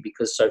payoffs are big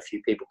because so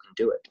few people can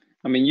do it.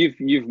 I mean,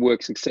 you've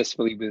worked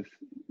successfully with,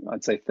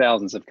 I'd say,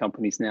 thousands of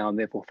companies now, and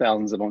therefore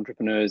thousands of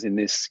entrepreneurs in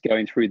this,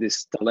 going through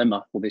this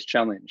dilemma or this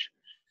challenge.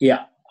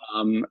 Yeah.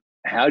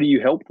 How do you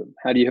help them?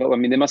 I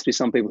mean, there must be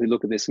some people who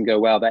look at this and go,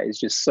 wow, that is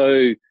just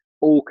so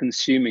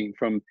all-consuming.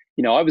 From,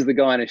 I was the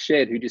guy in a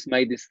shed who just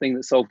made this thing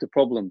that solved a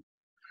problem.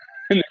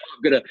 And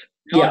I've got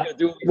to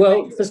do it.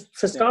 Well,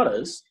 for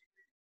starters,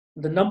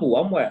 the number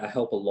one way I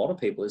help a lot of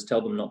people is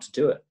tell them not to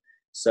do it.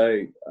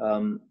 So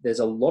there's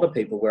a lot of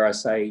people where I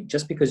say,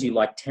 just because you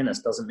like tennis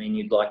doesn't mean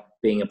you'd like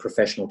being a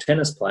professional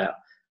tennis player.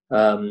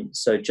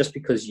 So just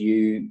because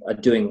you are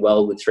doing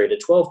well with 3 to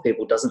 12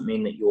 people doesn't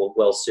mean that you're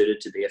well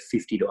suited to be a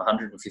 50 to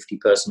 150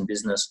 person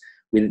business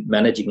with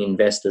managing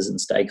investors and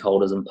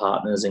stakeholders and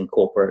partners and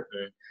corporate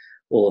and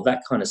all of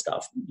that kind of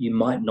stuff. You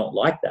might not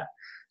like that.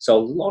 So a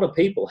lot of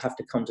people have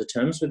to come to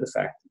terms with the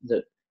fact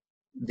that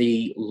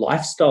the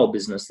lifestyle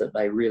business that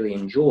they really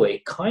enjoy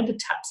kind of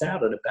taps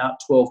out at about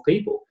 12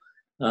 people.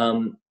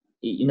 It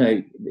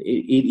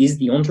is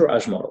the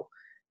entourage model.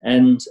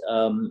 And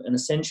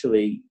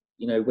essentially,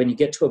 when you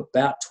get to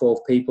about 12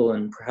 people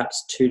and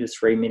perhaps 2 to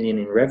 3 million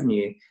in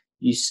revenue,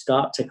 you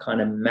start to kind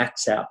of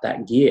max out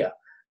that gear.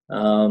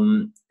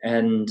 And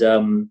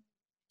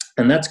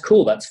that's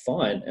cool. That's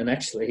fine. And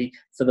actually,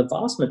 for the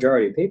vast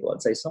majority of people,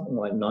 I'd say something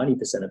like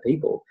 90% of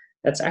people,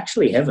 that's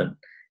actually heaven.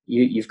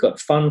 You've got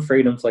fun,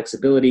 freedom,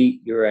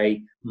 flexibility. You're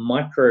a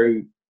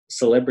micro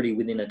celebrity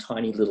within a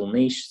tiny little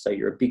niche. So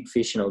you're a big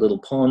fish in a little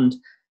pond.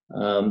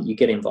 You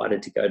get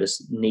invited to go to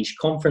niche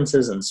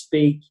conferences and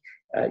speak.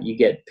 You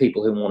get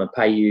people who want to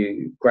pay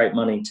you great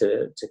money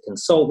to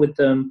consult with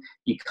them.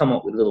 You come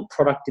up with little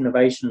product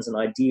innovations and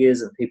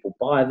ideas and people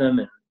buy them,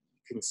 and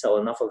you can sell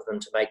enough of them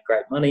to make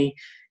great money.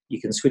 You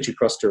can switch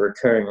across to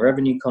recurring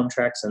revenue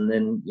contracts, and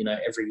then,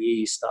 every year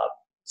you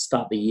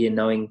start the year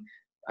knowing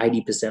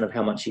 80% of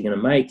how much you're going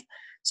to make.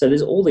 So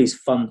there's all these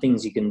fun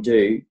things you can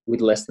do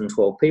with less than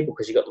 12 people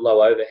because you've got low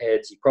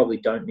overheads. You probably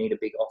don't need a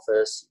big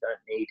office. You don't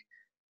need,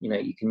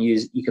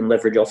 you can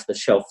leverage off the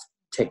shelf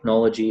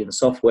technology and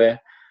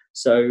software.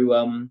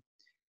 So,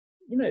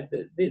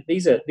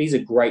 these are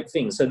great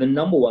things. So the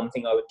number one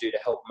thing I would do to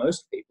help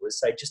most people is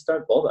say, just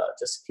don't bother.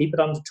 Just keep it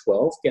under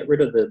 12. Get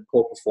rid of the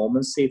poor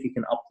performance. See if you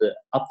can up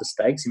the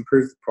stakes,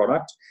 improve the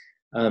product,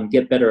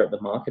 get better at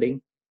the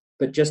marketing.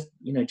 But just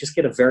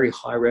get a very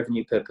high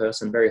revenue per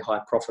person, very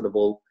high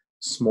profitable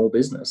small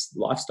business,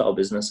 lifestyle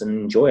business, and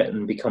enjoy it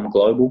and become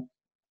global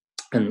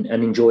and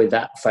enjoy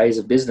that phase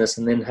of business,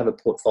 and then have a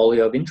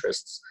portfolio of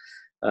interests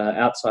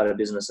outside of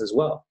business as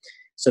well.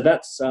 So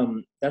that's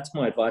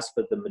my advice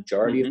for the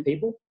majority of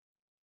people.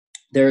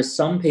 There are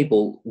some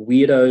people,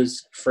 weirdos,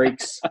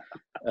 freaks,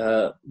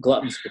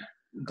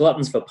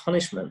 gluttons for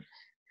punishment,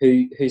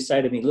 who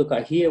say to me, look,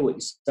 I hear what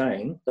you're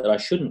saying, that I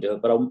shouldn't do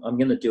it, but I'm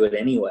going to do it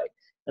anyway.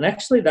 And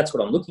actually, that's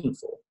what I'm looking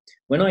for.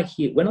 When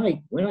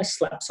I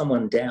slap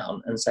someone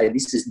down and say,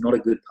 this is not a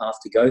good path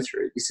to go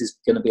through, this is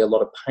going to be a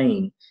lot of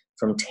pain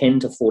from 10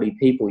 to 40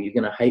 people, you're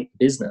going to hate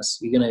business.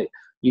 You're going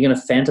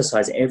to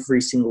fantasize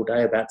every single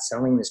day about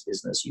selling this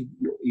business.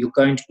 You're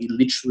going to be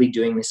literally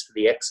doing this for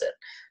the exit.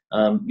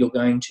 You're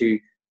going to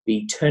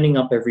be turning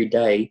up every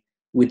day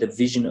with a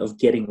vision of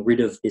getting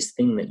rid of this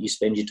thing that you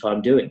spend your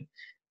time doing.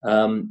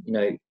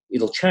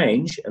 It'll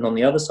change. And on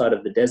the other side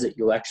of the desert,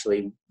 you'll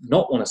actually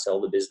not want to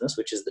sell the business,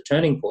 which is the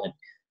turning point.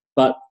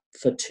 But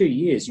for 2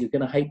 years, you're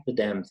going to hate the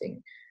damn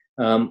thing.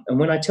 And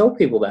when I tell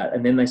people that,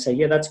 and then they say,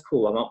 yeah, that's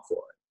cool, I'm up for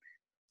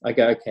it, I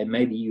go, okay,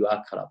 maybe you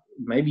are cut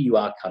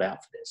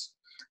out for this.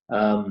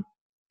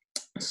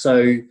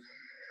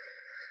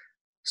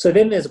 So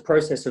then there's a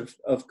process of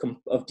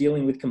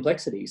dealing with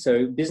complexity.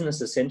 So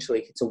business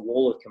essentially hits a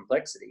wall of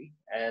complexity,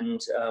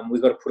 and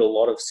we've got to put a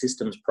lot of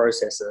systems,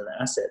 processes, and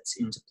assets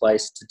into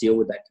place to deal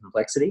with that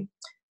complexity.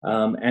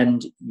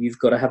 And you've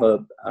got to have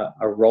a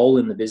role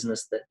in the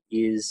business that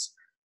is,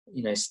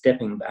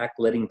 stepping back,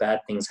 letting bad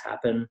things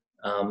happen,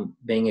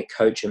 being a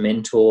coach, a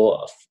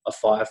mentor, a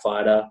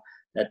firefighter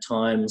at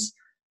times,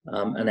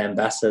 an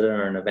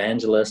ambassador, an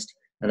evangelist,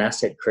 an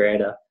asset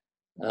creator.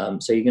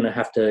 So you're going to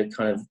have to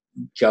kind of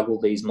juggle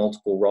these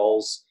multiple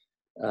roles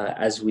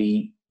as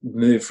we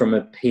move from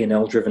a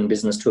P&L driven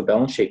business to a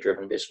balance sheet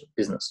driven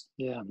business.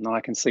 Yeah, no,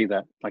 I can see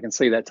that. I can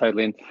see that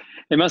totally. And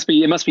it must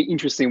be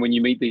interesting when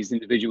you meet these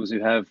individuals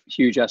who have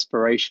huge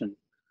aspiration,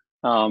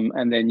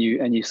 and then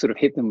you sort of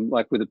hit them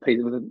like with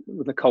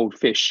a cold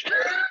fish.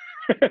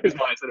 Is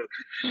my sort of,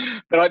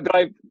 but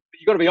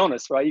you got to be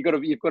honest, right? You've got to,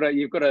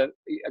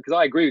 because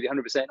I agree with you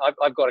 100%.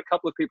 I've got a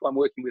couple of people I'm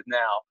working with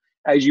now,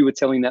 as you were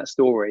telling that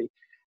story,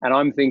 and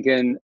I'm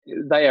thinking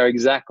they are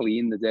exactly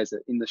in the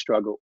desert, in the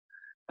struggle,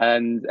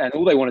 and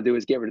all they want to do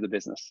is get rid of the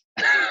business.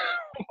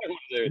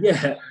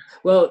 Yeah,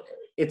 well,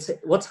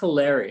 what's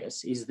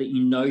hilarious is that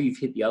you've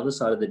hit the other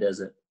side of the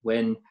desert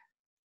when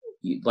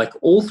you, like,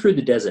 all through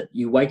the desert,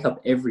 you wake up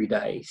every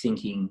day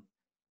thinking,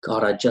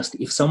 God,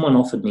 if someone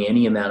offered me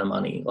any amount of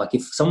money, like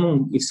if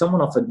someone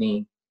offered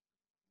me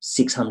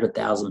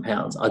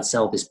 £600,000, I'd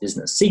sell this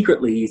business.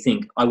 Secretly, you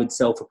think I would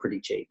sell for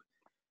pretty cheap.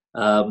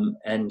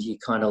 And you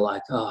kind of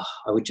like, oh,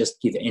 I would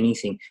just give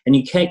anything. And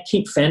you can't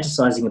keep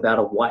fantasizing about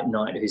a white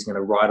knight who's going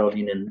to ride on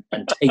in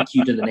and take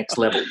you to the next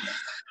level. Is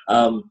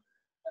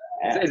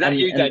that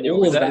you,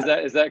 Daniel? Is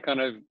that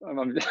kind of?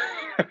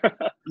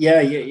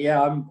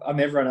 Yeah. I'm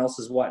everyone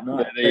else's white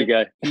knight. Yeah, there you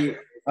go.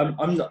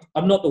 I'm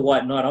not the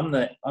white knight. I'm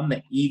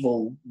the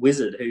evil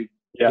wizard who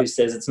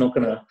says it's not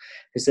gonna.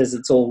 Who says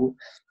it's all.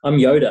 I'm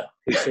Yoda,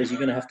 who says you're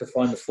gonna have to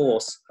find the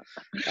Force.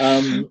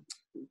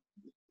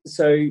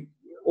 So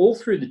all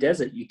through the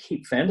desert, you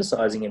keep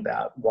fantasizing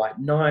about white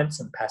knights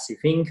and passive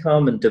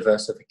income and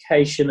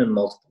diversification and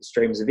multiple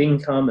streams of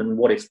income. And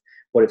what if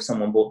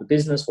someone bought the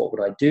business? What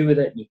would I do with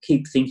it? And you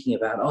keep thinking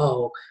about,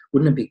 oh,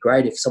 wouldn't it be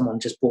great if someone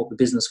just bought the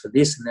business for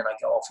this, and then I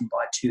go off and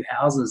buy 2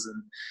 houses,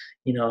 and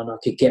and I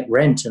could get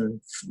rent,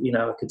 and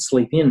I could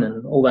sleep in,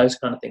 and all those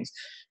kind of things.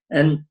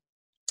 And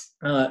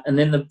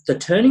then the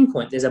turning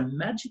point. There's a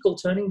magical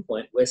turning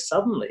point where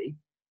suddenly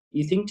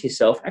you think to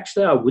yourself,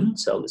 actually, I wouldn't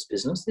sell this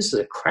business. This is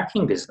a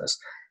cracking business.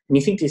 And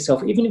you think to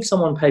yourself, even if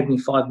someone paid me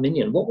 $5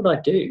 million, what would I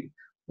do?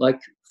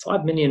 Like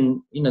 $5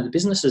 million, the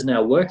business is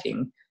now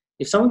working.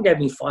 If someone gave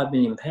me £5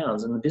 million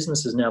and the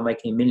business is now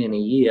making $1 million a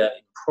year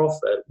in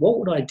profit, what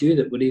would I do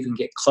that would even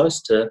get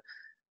close to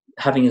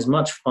having as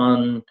much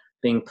fun,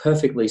 being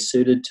perfectly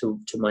suited to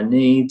my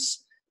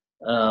needs?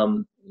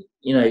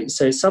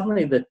 So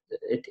suddenly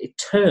it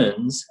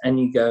turns, and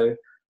you go,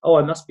 oh,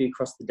 I must be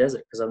across the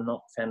desert because I'm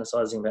not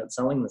fantasizing about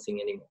selling the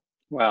thing anymore.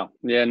 Wow.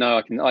 Yeah,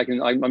 no,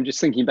 I'm just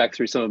thinking back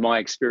through some of my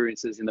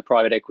experiences in the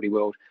private equity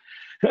world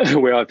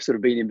where I've sort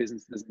of been in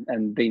businesses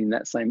and been in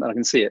that same, I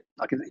can see it.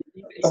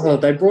 Oh,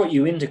 they brought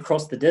you in to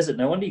cross the desert.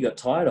 No wonder you got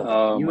tired of it.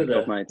 Oh, you my were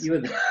God, mate. You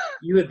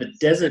were the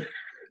desert,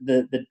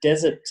 the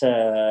desert,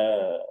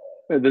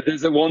 the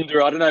desert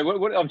wanderer. I don't know.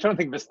 What I'm trying to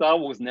think of a Star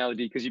Wars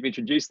analogy because you've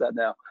introduced that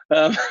now.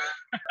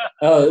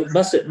 Oh,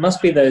 it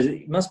must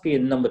be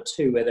in number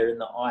 2 where they're in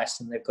the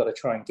ice and they've got to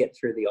try and get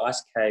through the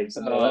ice caves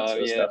and all that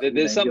sort of stuff.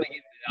 There's something.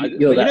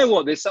 You know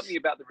what? There's something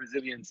about the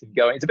resilience of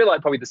going. It's a bit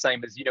like probably the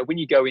same as when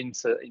you go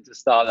into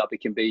startup, it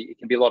can be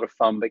a lot of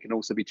fun, but it can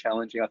also be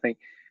challenging. I think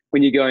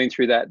when you're going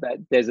through that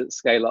desert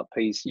scale up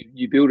piece,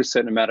 you build a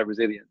certain amount of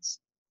resilience.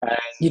 And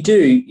you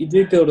do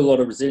build a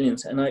lot of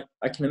resilience, and I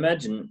can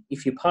imagine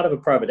if you're part of a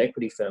private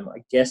equity firm,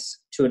 I guess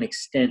to an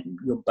extent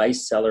your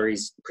base salary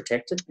is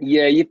protected.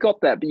 Yeah, you've got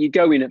that, but you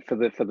go in it for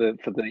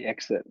the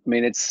exit. I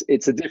mean,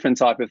 it's a different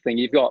type of thing.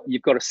 You've got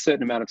a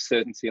certain amount of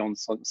certainty on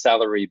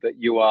salary, but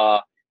you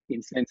are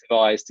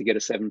incentivized to get a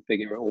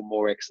 7-figure or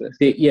more exit.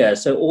 Yeah,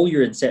 so all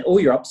your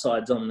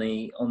upsides on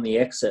the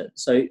exit.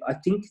 So I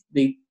think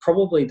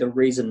probably the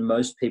reason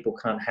most people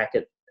can't hack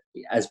it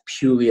as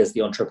purely as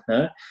the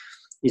entrepreneur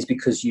is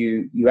because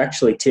you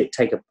actually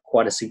take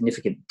quite a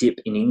significant dip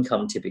in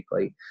income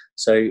typically.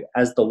 So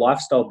as the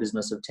lifestyle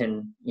business of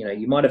 10,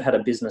 you might have had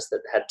a business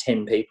that had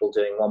 10 people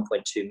doing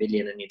 1.2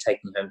 million and you're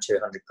taking home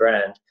 200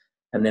 grand.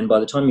 And then by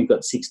the time you've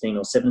got 16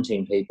 or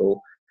 17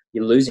 people,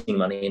 you're losing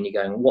money and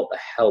you're going, what the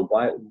hell?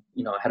 Why,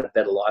 I had a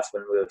better life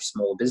when we were a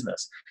smaller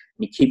business.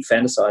 And you keep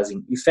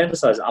fantasizing. You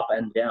fantasize up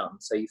and down.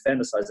 So you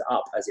fantasize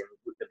up as in,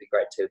 wouldn't it be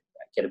great to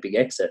get a big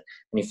exit?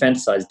 And you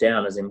fantasize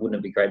down as in, wouldn't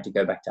it be great to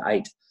go back to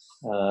 8?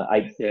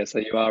 Yeah, so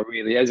you are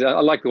really, I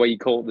like the way you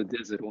call it the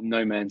desert or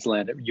no man's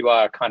land. You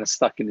are kind of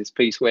stuck in this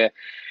piece where,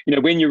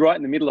 when you're right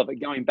in the middle of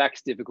it, going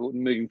back's difficult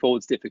and moving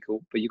forward's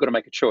difficult, but you've got to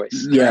make a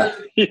choice. Yeah.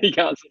 You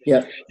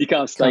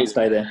can't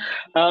stay there.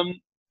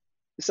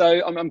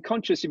 So I'm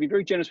conscious you'll be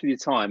very generous with your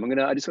time.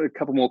 I just got a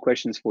couple more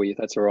questions for you, if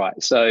that's all right.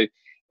 So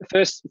the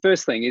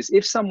first thing is,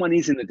 if someone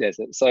is in the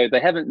desert, so they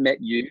haven't met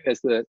you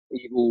as the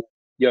evil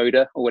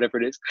Yoda or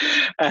whatever it is,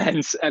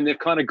 and they've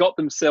kind of got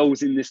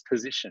themselves in this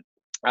position.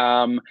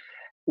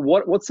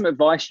 What's some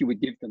advice you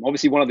would give them?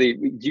 Obviously,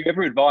 do you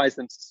ever advise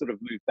them to sort of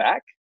move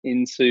back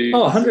into?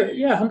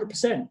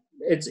 100%.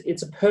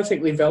 It's a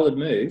perfectly valid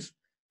move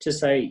to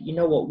say, you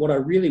know what I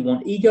really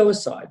want, ego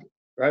aside,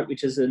 right?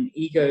 Which is an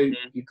ego.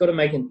 Mm-hmm. You've got to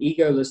make an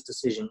egoless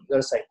decision. You've got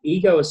to say,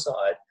 ego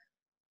aside,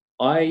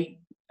 I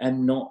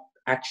am not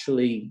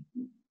actually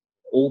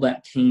all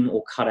that keen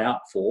or cut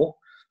out for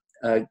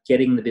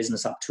getting the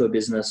business up to a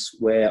business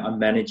where I'm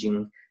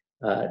managing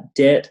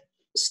debt,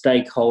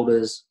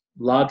 stakeholders,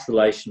 large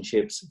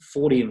relationships,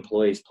 40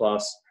 employees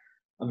plus.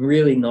 I'm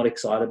really not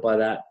excited by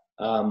that.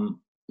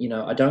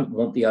 I don't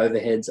want the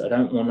overheads. I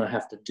don't want to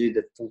have to do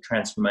the full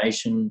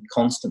transformation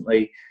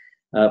constantly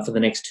for the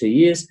next 2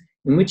 years,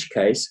 in which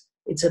case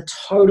it's a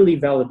totally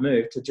valid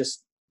move to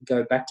just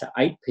go back to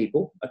 8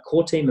 people, a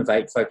core team of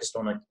 8 focused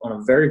on a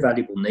very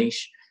valuable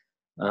niche.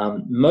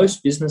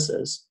 Most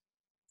businesses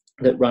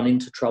that run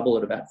into trouble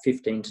at about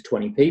 15 to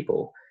 20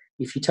 people,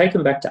 if you take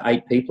them back to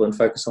 8 people and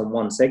focus on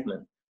one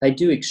segment, they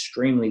do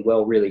extremely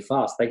well really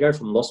fast. They go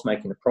from loss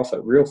making to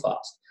profit real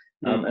fast.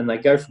 And they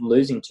go from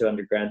losing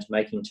 200 grand to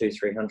making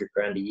 200-300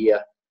 grand a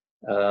year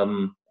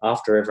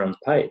after everyone's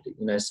paid.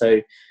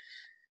 So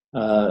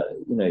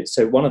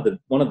one of the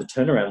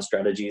turnaround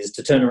strategies is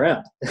to turn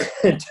around,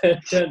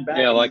 turn back.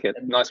 Yeah, I like it.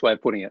 Nice way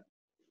of putting it.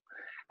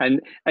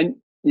 And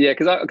yeah,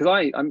 because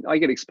I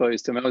get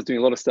exposed to. I was doing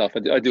a lot of stuff.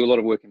 I do a lot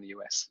of work in the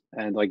US,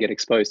 and I get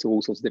exposed to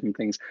all sorts of different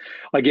things.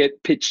 I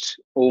get pitched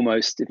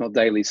almost, if not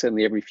daily,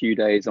 certainly every few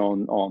days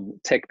on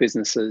tech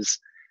businesses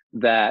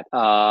that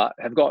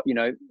have got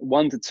 $1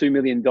 to $2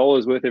 million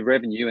worth of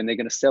revenue, and they're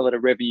going to sell at a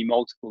revenue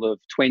multiple of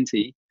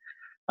 20,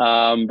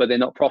 but they're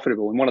not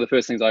profitable. And one of the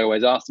first things I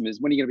always ask them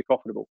is, when are you going to be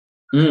profitable?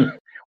 When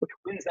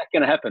is that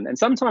going to happen? And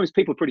sometimes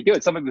people are pretty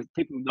good. Some of the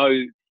people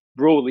know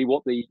broadly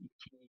what the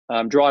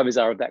drivers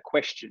are of that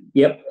question.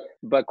 Yep.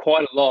 But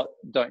quite a lot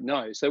don't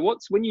know. So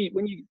when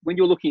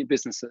you're looking at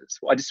businesses,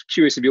 I'm just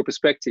curious of your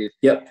perspective.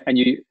 Yep. And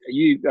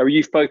are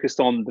you focused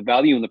on the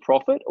value and the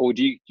profit, or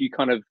do you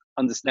kind of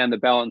understand the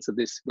balance of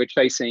this? We're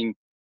chasing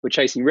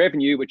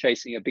revenue, we're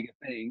chasing a bigger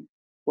thing.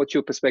 What's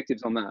your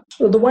perspectives on that?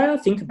 Well, the way I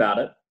think about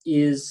it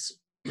is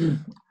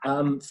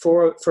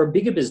for a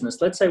bigger business,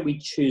 let's say we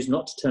choose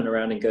not to turn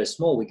around and go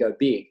small, we go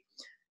big.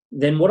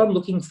 Then what I'm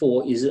looking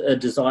for is a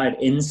desired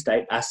end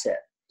state asset.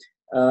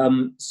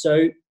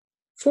 So,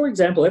 for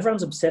example,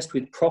 everyone's obsessed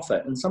with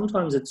profit, and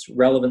sometimes it's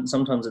relevant,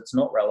 sometimes it's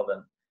not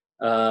relevant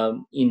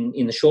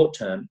in the short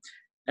term.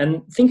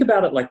 And think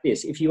about it like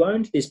this. If you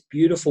owned this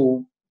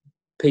beautiful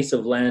piece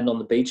of land on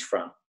the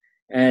beachfront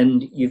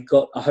and you've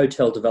got a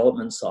hotel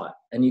development site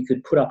and you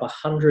could put up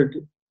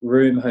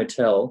 100-room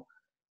hotel,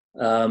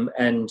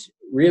 and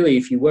really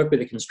if you work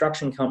with a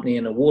construction company,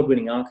 an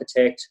award-winning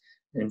architect,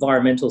 an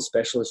environmental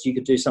specialist, you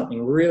could do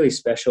something really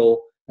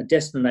special, a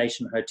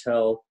destination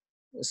hotel,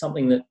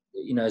 something that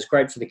is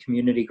great for the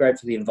community, great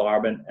for the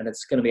environment, and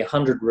it's going to be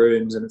 100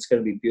 rooms and it's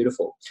going to be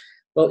beautiful.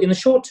 Well, in the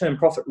short term,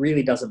 profit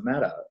really doesn't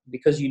matter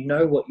because you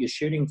know what you're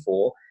shooting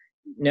for.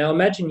 Now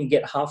imagine you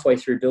get halfway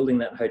through building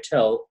that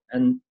hotel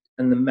and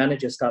the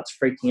manager starts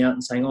freaking out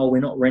and saying, oh,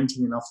 we're not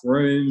renting enough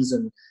rooms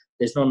and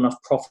there's not enough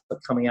profit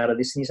coming out of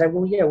this. And you say,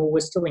 well, we're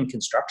still in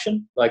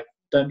construction. Like,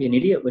 don't be an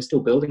idiot. We're still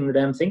building the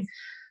damn thing.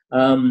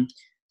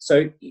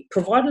 So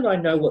provided I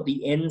know what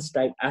the end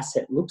state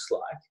asset looks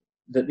like,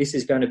 that this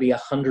is going to be a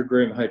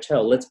 100-room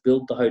hotel, let's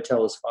build the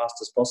hotel as fast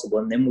as possible,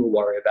 and then we'll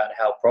worry about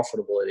how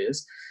profitable it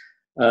is.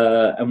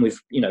 And we've,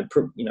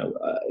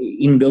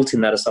 inbuilt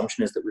in that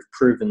assumption is that we've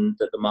proven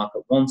that the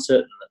market wants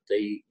it, and that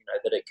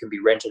that it can be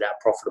rented out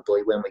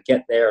profitably when we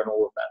get there, and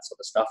all of that sort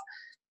of stuff.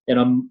 And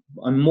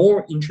I'm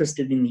more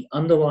interested in the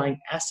underlying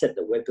asset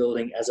that we're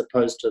building as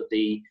opposed to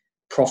the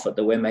profit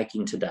that we're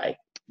making today.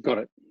 Got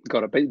it.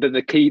 But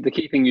the key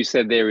thing you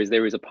said there is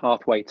a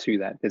pathway to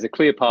that. There's a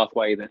clear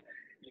pathway that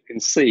you can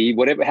see,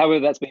 however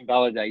that's been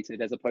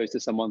validated, as opposed to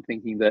someone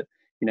thinking that,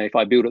 if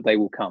I build it, they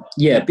will come.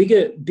 Yeah,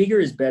 bigger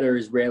is better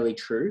is rarely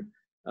true.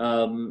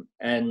 And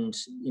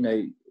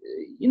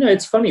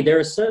it's funny. There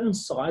are certain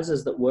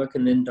sizes that work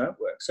and then don't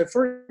work. So,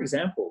 for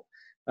example,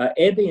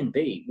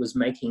 Airbnb was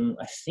making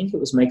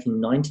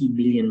 90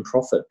 million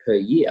profit per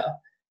year,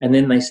 and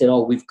then they said,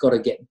 "Oh, we've got to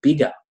get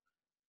bigger."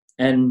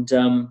 And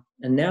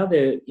now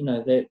they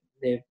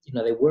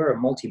were a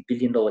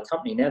multi-billion-dollar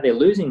company. Now they're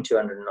losing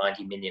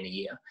 290 million a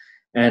year,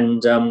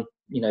 and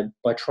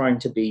by trying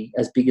to be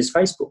as big as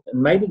Facebook.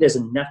 And maybe there's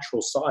a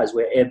natural size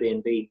where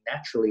Airbnb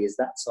naturally is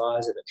that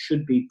size, and it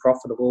should be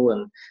profitable,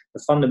 and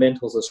the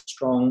fundamentals are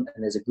strong,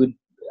 and there's a good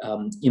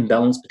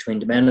imbalance between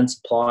demand and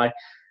supply.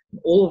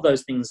 All of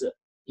those things that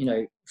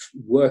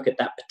work at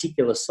that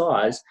particular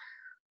size.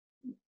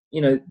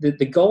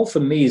 The goal for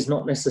me is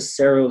not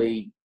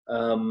necessarily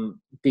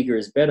bigger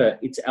is better.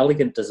 It's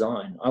elegant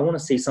design. I want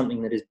to see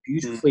something that is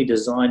beautifully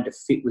designed to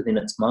fit within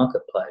its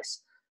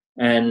marketplace.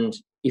 And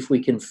if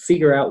we can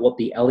figure out what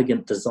the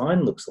elegant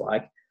design looks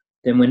like,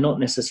 then we're not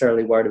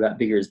necessarily worried about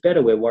bigger is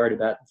better. We're worried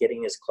about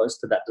getting as close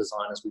to that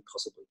design as we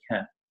possibly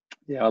can.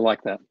 Yeah, I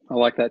like that. I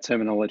like that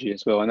terminology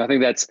as well. And I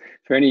think that's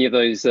for any of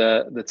those,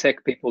 the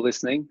tech people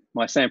listening,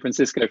 my San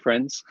Francisco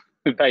friends,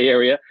 Bay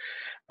Area,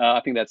 I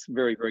think that's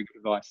very, very good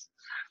advice.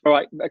 All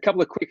right, a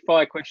couple of quick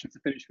fire questions to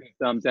finish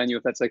with, Daniel,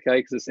 if that's okay,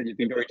 because I said you've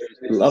been very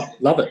interested.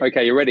 Love it.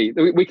 Okay, you're ready.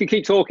 We can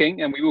keep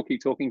talking, and we will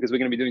keep talking because we're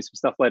going to be doing some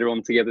stuff later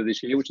on together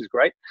this year, which is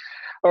great.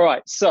 All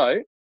right,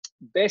 so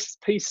best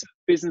piece of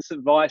business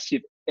advice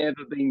you've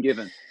ever been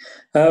given?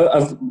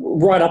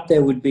 Right up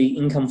there would be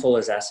income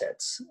follows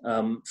assets.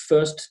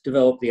 First,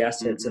 develop the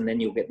assets, and then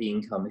you'll get the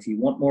income. If you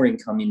want more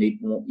income, you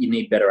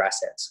need better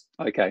assets.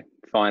 Okay,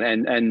 fine.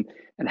 And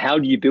how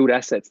do you build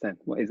assets then?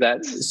 What is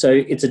that? So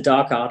it's a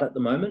dark art at the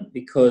moment,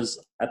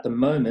 because at the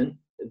moment,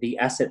 the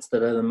assets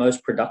that are the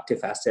most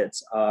productive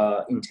assets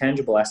are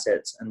intangible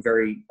assets and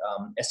very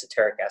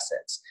esoteric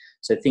assets.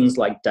 So things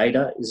like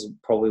data is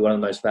probably one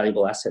of the most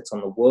valuable assets in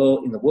the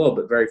world,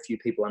 but very few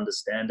people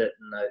understand it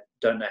and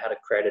don't know how to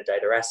create a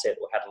data asset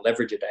or how to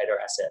leverage a data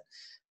asset.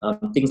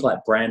 Things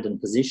like brand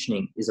and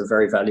positioning is a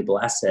very valuable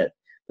asset,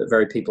 but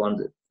very few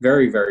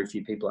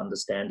people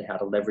understand how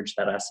to leverage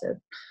that asset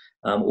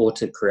or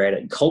to create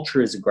it.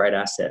 Culture is a great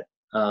asset.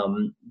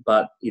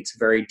 But it's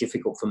very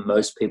difficult for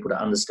most people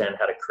to understand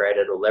how to create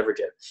it or leverage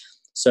it.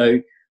 So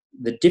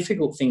the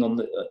difficult thing in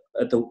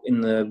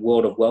the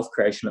world of wealth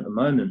creation at the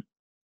moment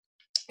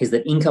is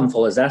that income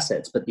follows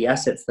assets, but the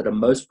assets that are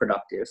most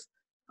productive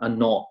are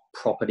not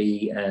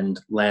property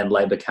and land,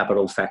 labor,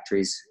 capital,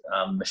 factories,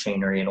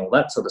 machinery, and all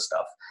that sort of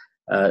stuff.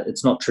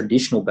 It's not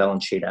traditional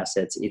balance sheet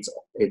assets.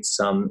 It's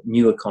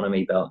new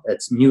economy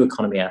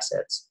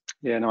assets.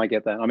 Yeah, no, I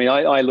get that. I mean,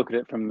 I look at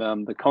it from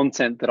the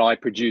content that I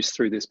produce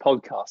through this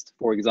podcast,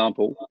 for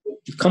example.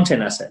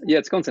 Content asset. Yeah,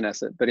 it's content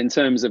asset. But in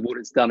terms of what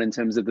it's done, in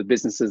terms of the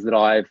businesses that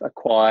I've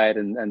acquired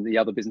and the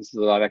other businesses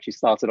that I've actually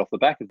started off the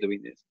back of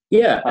doing this,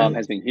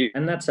 has been huge.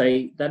 And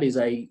that is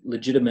a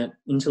legitimate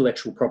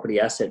intellectual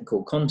property asset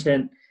called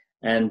content.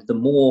 And the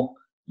more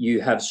you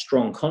have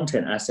strong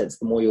content assets,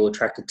 the more you'll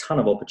attract a ton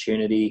of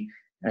opportunity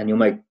and you'll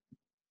make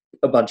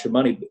a bunch of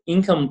money.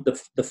 Income,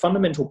 the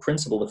fundamental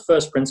principle, the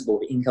first principle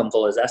of income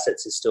follows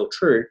assets is still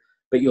true,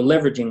 but you're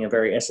leveraging a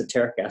very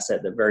esoteric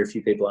asset that very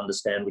few people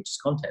understand, which is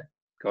content.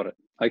 Got it.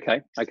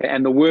 Okay.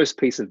 And the worst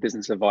piece of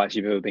business advice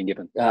you've ever been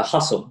given?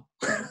 Hustle.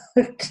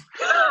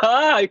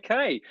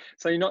 Okay.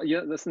 So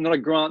that's not a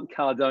Grant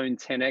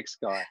Cardone 10X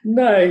guy.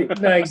 No,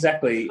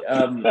 exactly.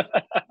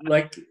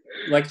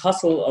 Like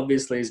hustle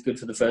obviously is good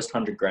for the first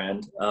 100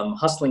 grand.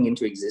 Hustling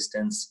into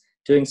existence,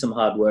 doing some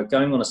hard work,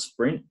 going on a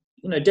sprint,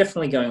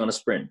 definitely going on a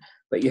sprint,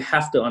 but you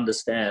have to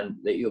understand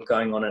that you're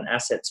going on an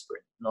asset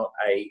sprint, not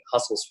a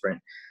hustle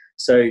sprint.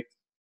 So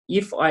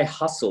if I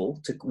hustle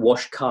to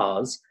wash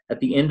cars, at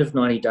the end of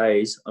 90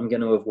 days, I'm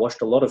going to have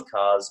washed a lot of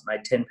cars,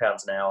 made £10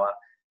 an hour,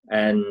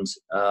 and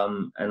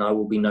I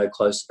will be no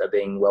closer to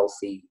being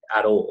wealthy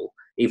at all,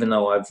 even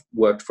though I've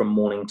worked from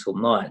morning till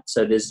night.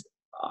 So there's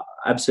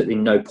absolutely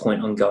no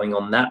point on going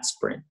on that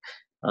sprint.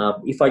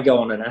 If I go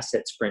on an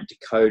asset sprint to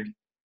code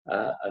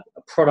a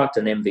product,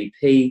 an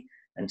MVP,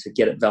 and to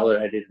get it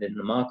validated in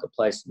the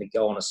marketplace, and to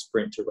go on a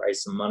sprint to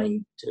raise some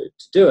money to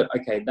do it,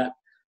 okay,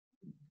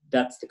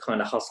 that's the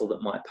kind of hustle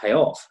that might pay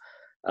off.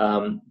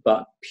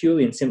 But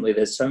purely and simply,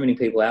 there's so many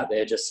people out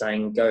there just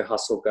saying, go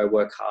hustle, go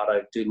work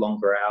harder, do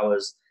longer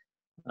hours.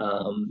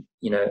 I'm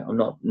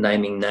not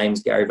naming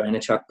names, Gary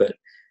Vaynerchuk, but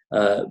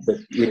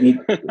we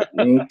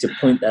need to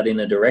point that in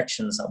a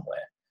direction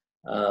somewhere.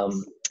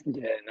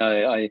 Yeah,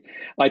 no,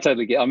 I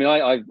totally get. I mean,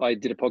 I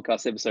did a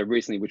podcast episode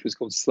recently which was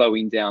called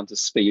 "Slowing Down to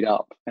Speed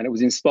Up," and it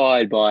was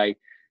inspired by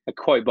a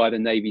quote by the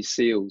Navy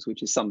SEALs,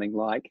 which is something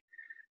like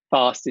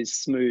 "Fast is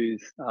smooth,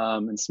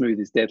 and smooth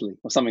is deadly,"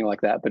 or something like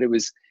that. But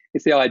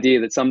it's the idea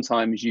that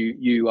sometimes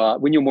you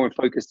when you're more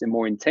focused and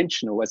more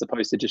intentional, as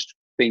opposed to just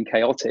being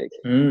chaotic,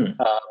 you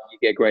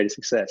get greater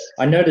success.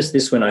 I noticed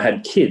this when I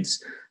had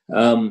kids.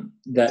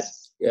 That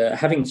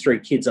having 3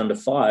 kids under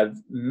 5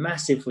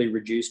 massively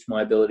reduced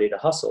my ability to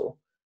hustle.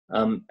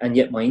 And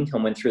yet my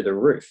income went through the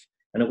roof.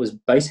 And it was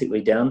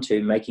basically down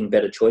to making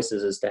better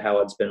choices as to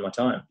how I'd spend my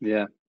time.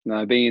 Yeah,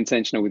 no, being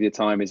intentional with your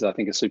time is, I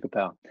think, a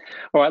superpower.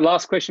 All right,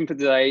 last question for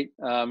today,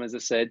 as I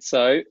said.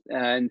 So,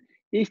 and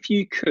if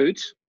you could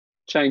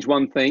change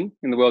one thing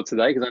in the world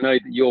today, because I know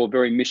that you're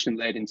very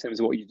mission-led in terms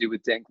of what you do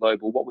with Dent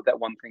Global, what would that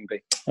one thing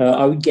be?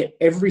 I would get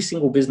every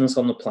single business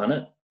on the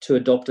planet to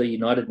adopt a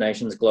United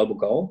Nations global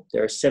goal.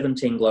 There are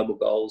 17 global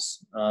goals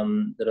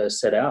that are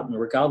set out, and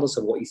regardless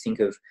of what you think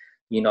of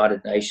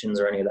United Nations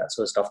or any of that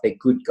sort of stuff, they're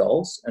good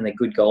goals, and they're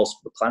good goals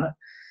for the planet.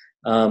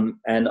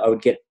 And I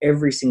would get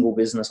every single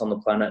business on the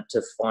planet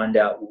to find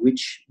out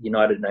which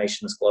United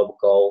Nations global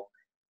goal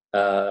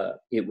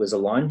it was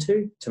aligned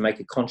to make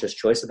a conscious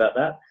choice about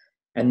that,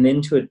 and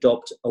then to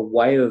adopt a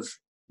way of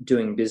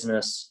doing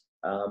business,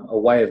 a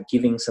way of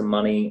giving some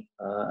money,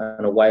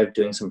 and a way of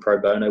doing some pro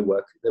bono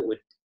work that would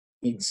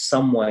in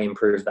some way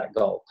improve that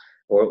goal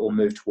or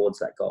move towards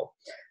that goal.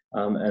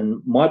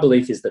 And my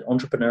belief is that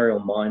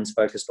entrepreneurial minds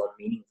focused on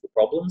meaningful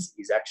problems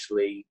is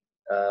actually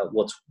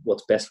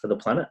what's best for the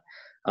planet.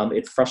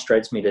 It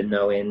frustrates me to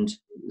no end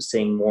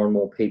seeing more and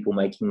more people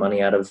making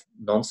money out of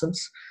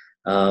nonsense.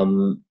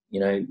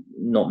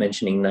 Not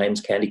mentioning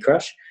names, Candy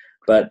Crush,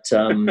 but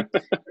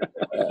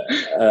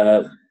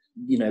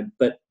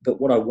but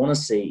what I want to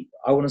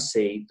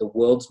see the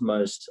world's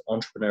most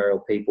entrepreneurial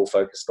people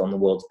focused on the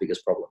world's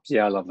biggest problems.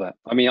 Yeah, I love that.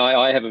 I mean,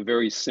 I have a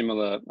very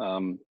similar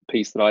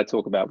piece that I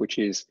talk about, which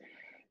is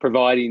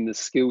providing the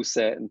skill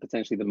set and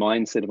potentially the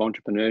mindset of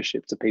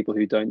entrepreneurship to people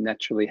who don't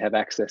naturally have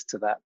access to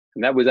that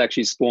And that was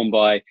actually spawned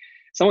by,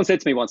 someone said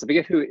to me once, I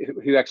forget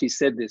who actually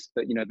said this,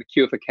 but, you know, the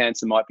cure for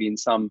cancer might be in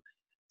some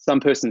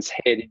person's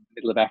head in the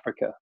middle of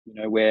Africa, you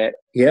know, where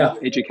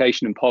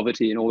education and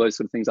poverty and all those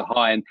sort of things are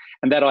high. And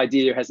that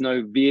idea has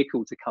no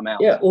vehicle to come out.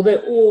 Yeah,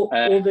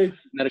 and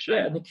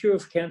the cure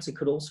for cancer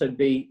could also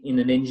be in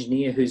an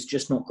engineer who's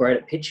just not great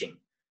at pitching.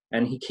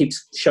 And he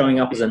keeps showing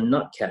up as a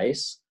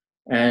nutcase.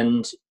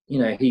 And, you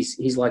know,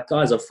 he's like,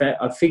 guys,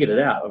 I've figured it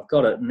out. I've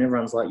got it. And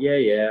everyone's like, yeah,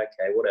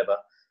 okay, whatever.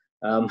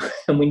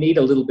 And we need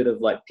a little bit of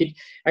like pitch.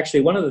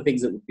 Actually, one of the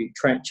things that would be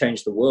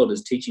change the world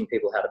is teaching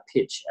people how to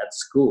pitch at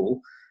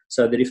school,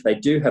 so that if they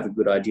do have a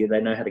good idea,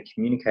 they know how to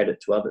communicate it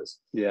to others.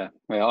 Yeah,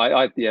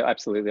 well, yeah,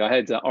 absolutely. I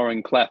had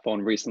Oren Klaff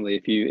on recently.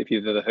 If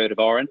you've ever heard of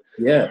Oren,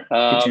 yeah,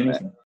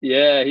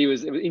 it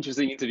was an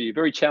interesting interview,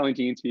 very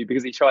challenging interview,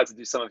 because he tried to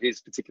do some of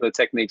his particular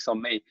techniques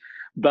on me,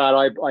 but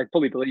I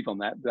fully believe on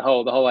that. The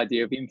whole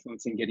idea of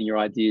influencing, getting your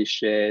ideas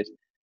shared,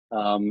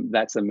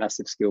 that's a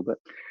massive skill. But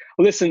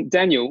listen,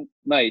 Daniel,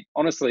 mate,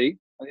 honestly,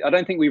 I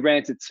don't think we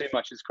ranted too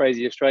much as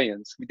crazy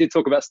Australians. We did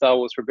talk about Star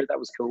Wars for a bit. That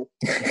was cool.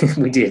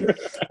 We did.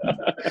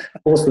 The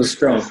force was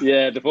strong.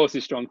 Yeah, the force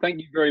is strong.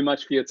 Thank you very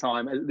much for your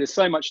time. There's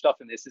so much stuff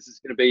in this. This is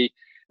going to be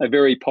a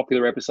very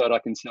popular episode, I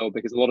can tell,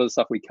 because a lot of the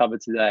stuff we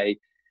covered today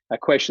are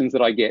questions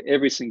that I get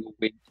every single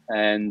week.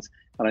 And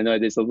I know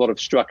there's a lot of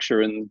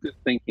structure and good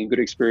thinking, good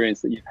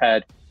experience that you've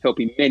had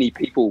helping many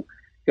people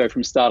go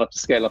from startup to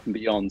scale up and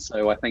beyond.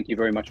 So I thank you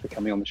very much for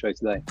coming on the show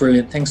today.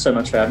 Brilliant. Thanks so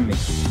much for having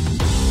me.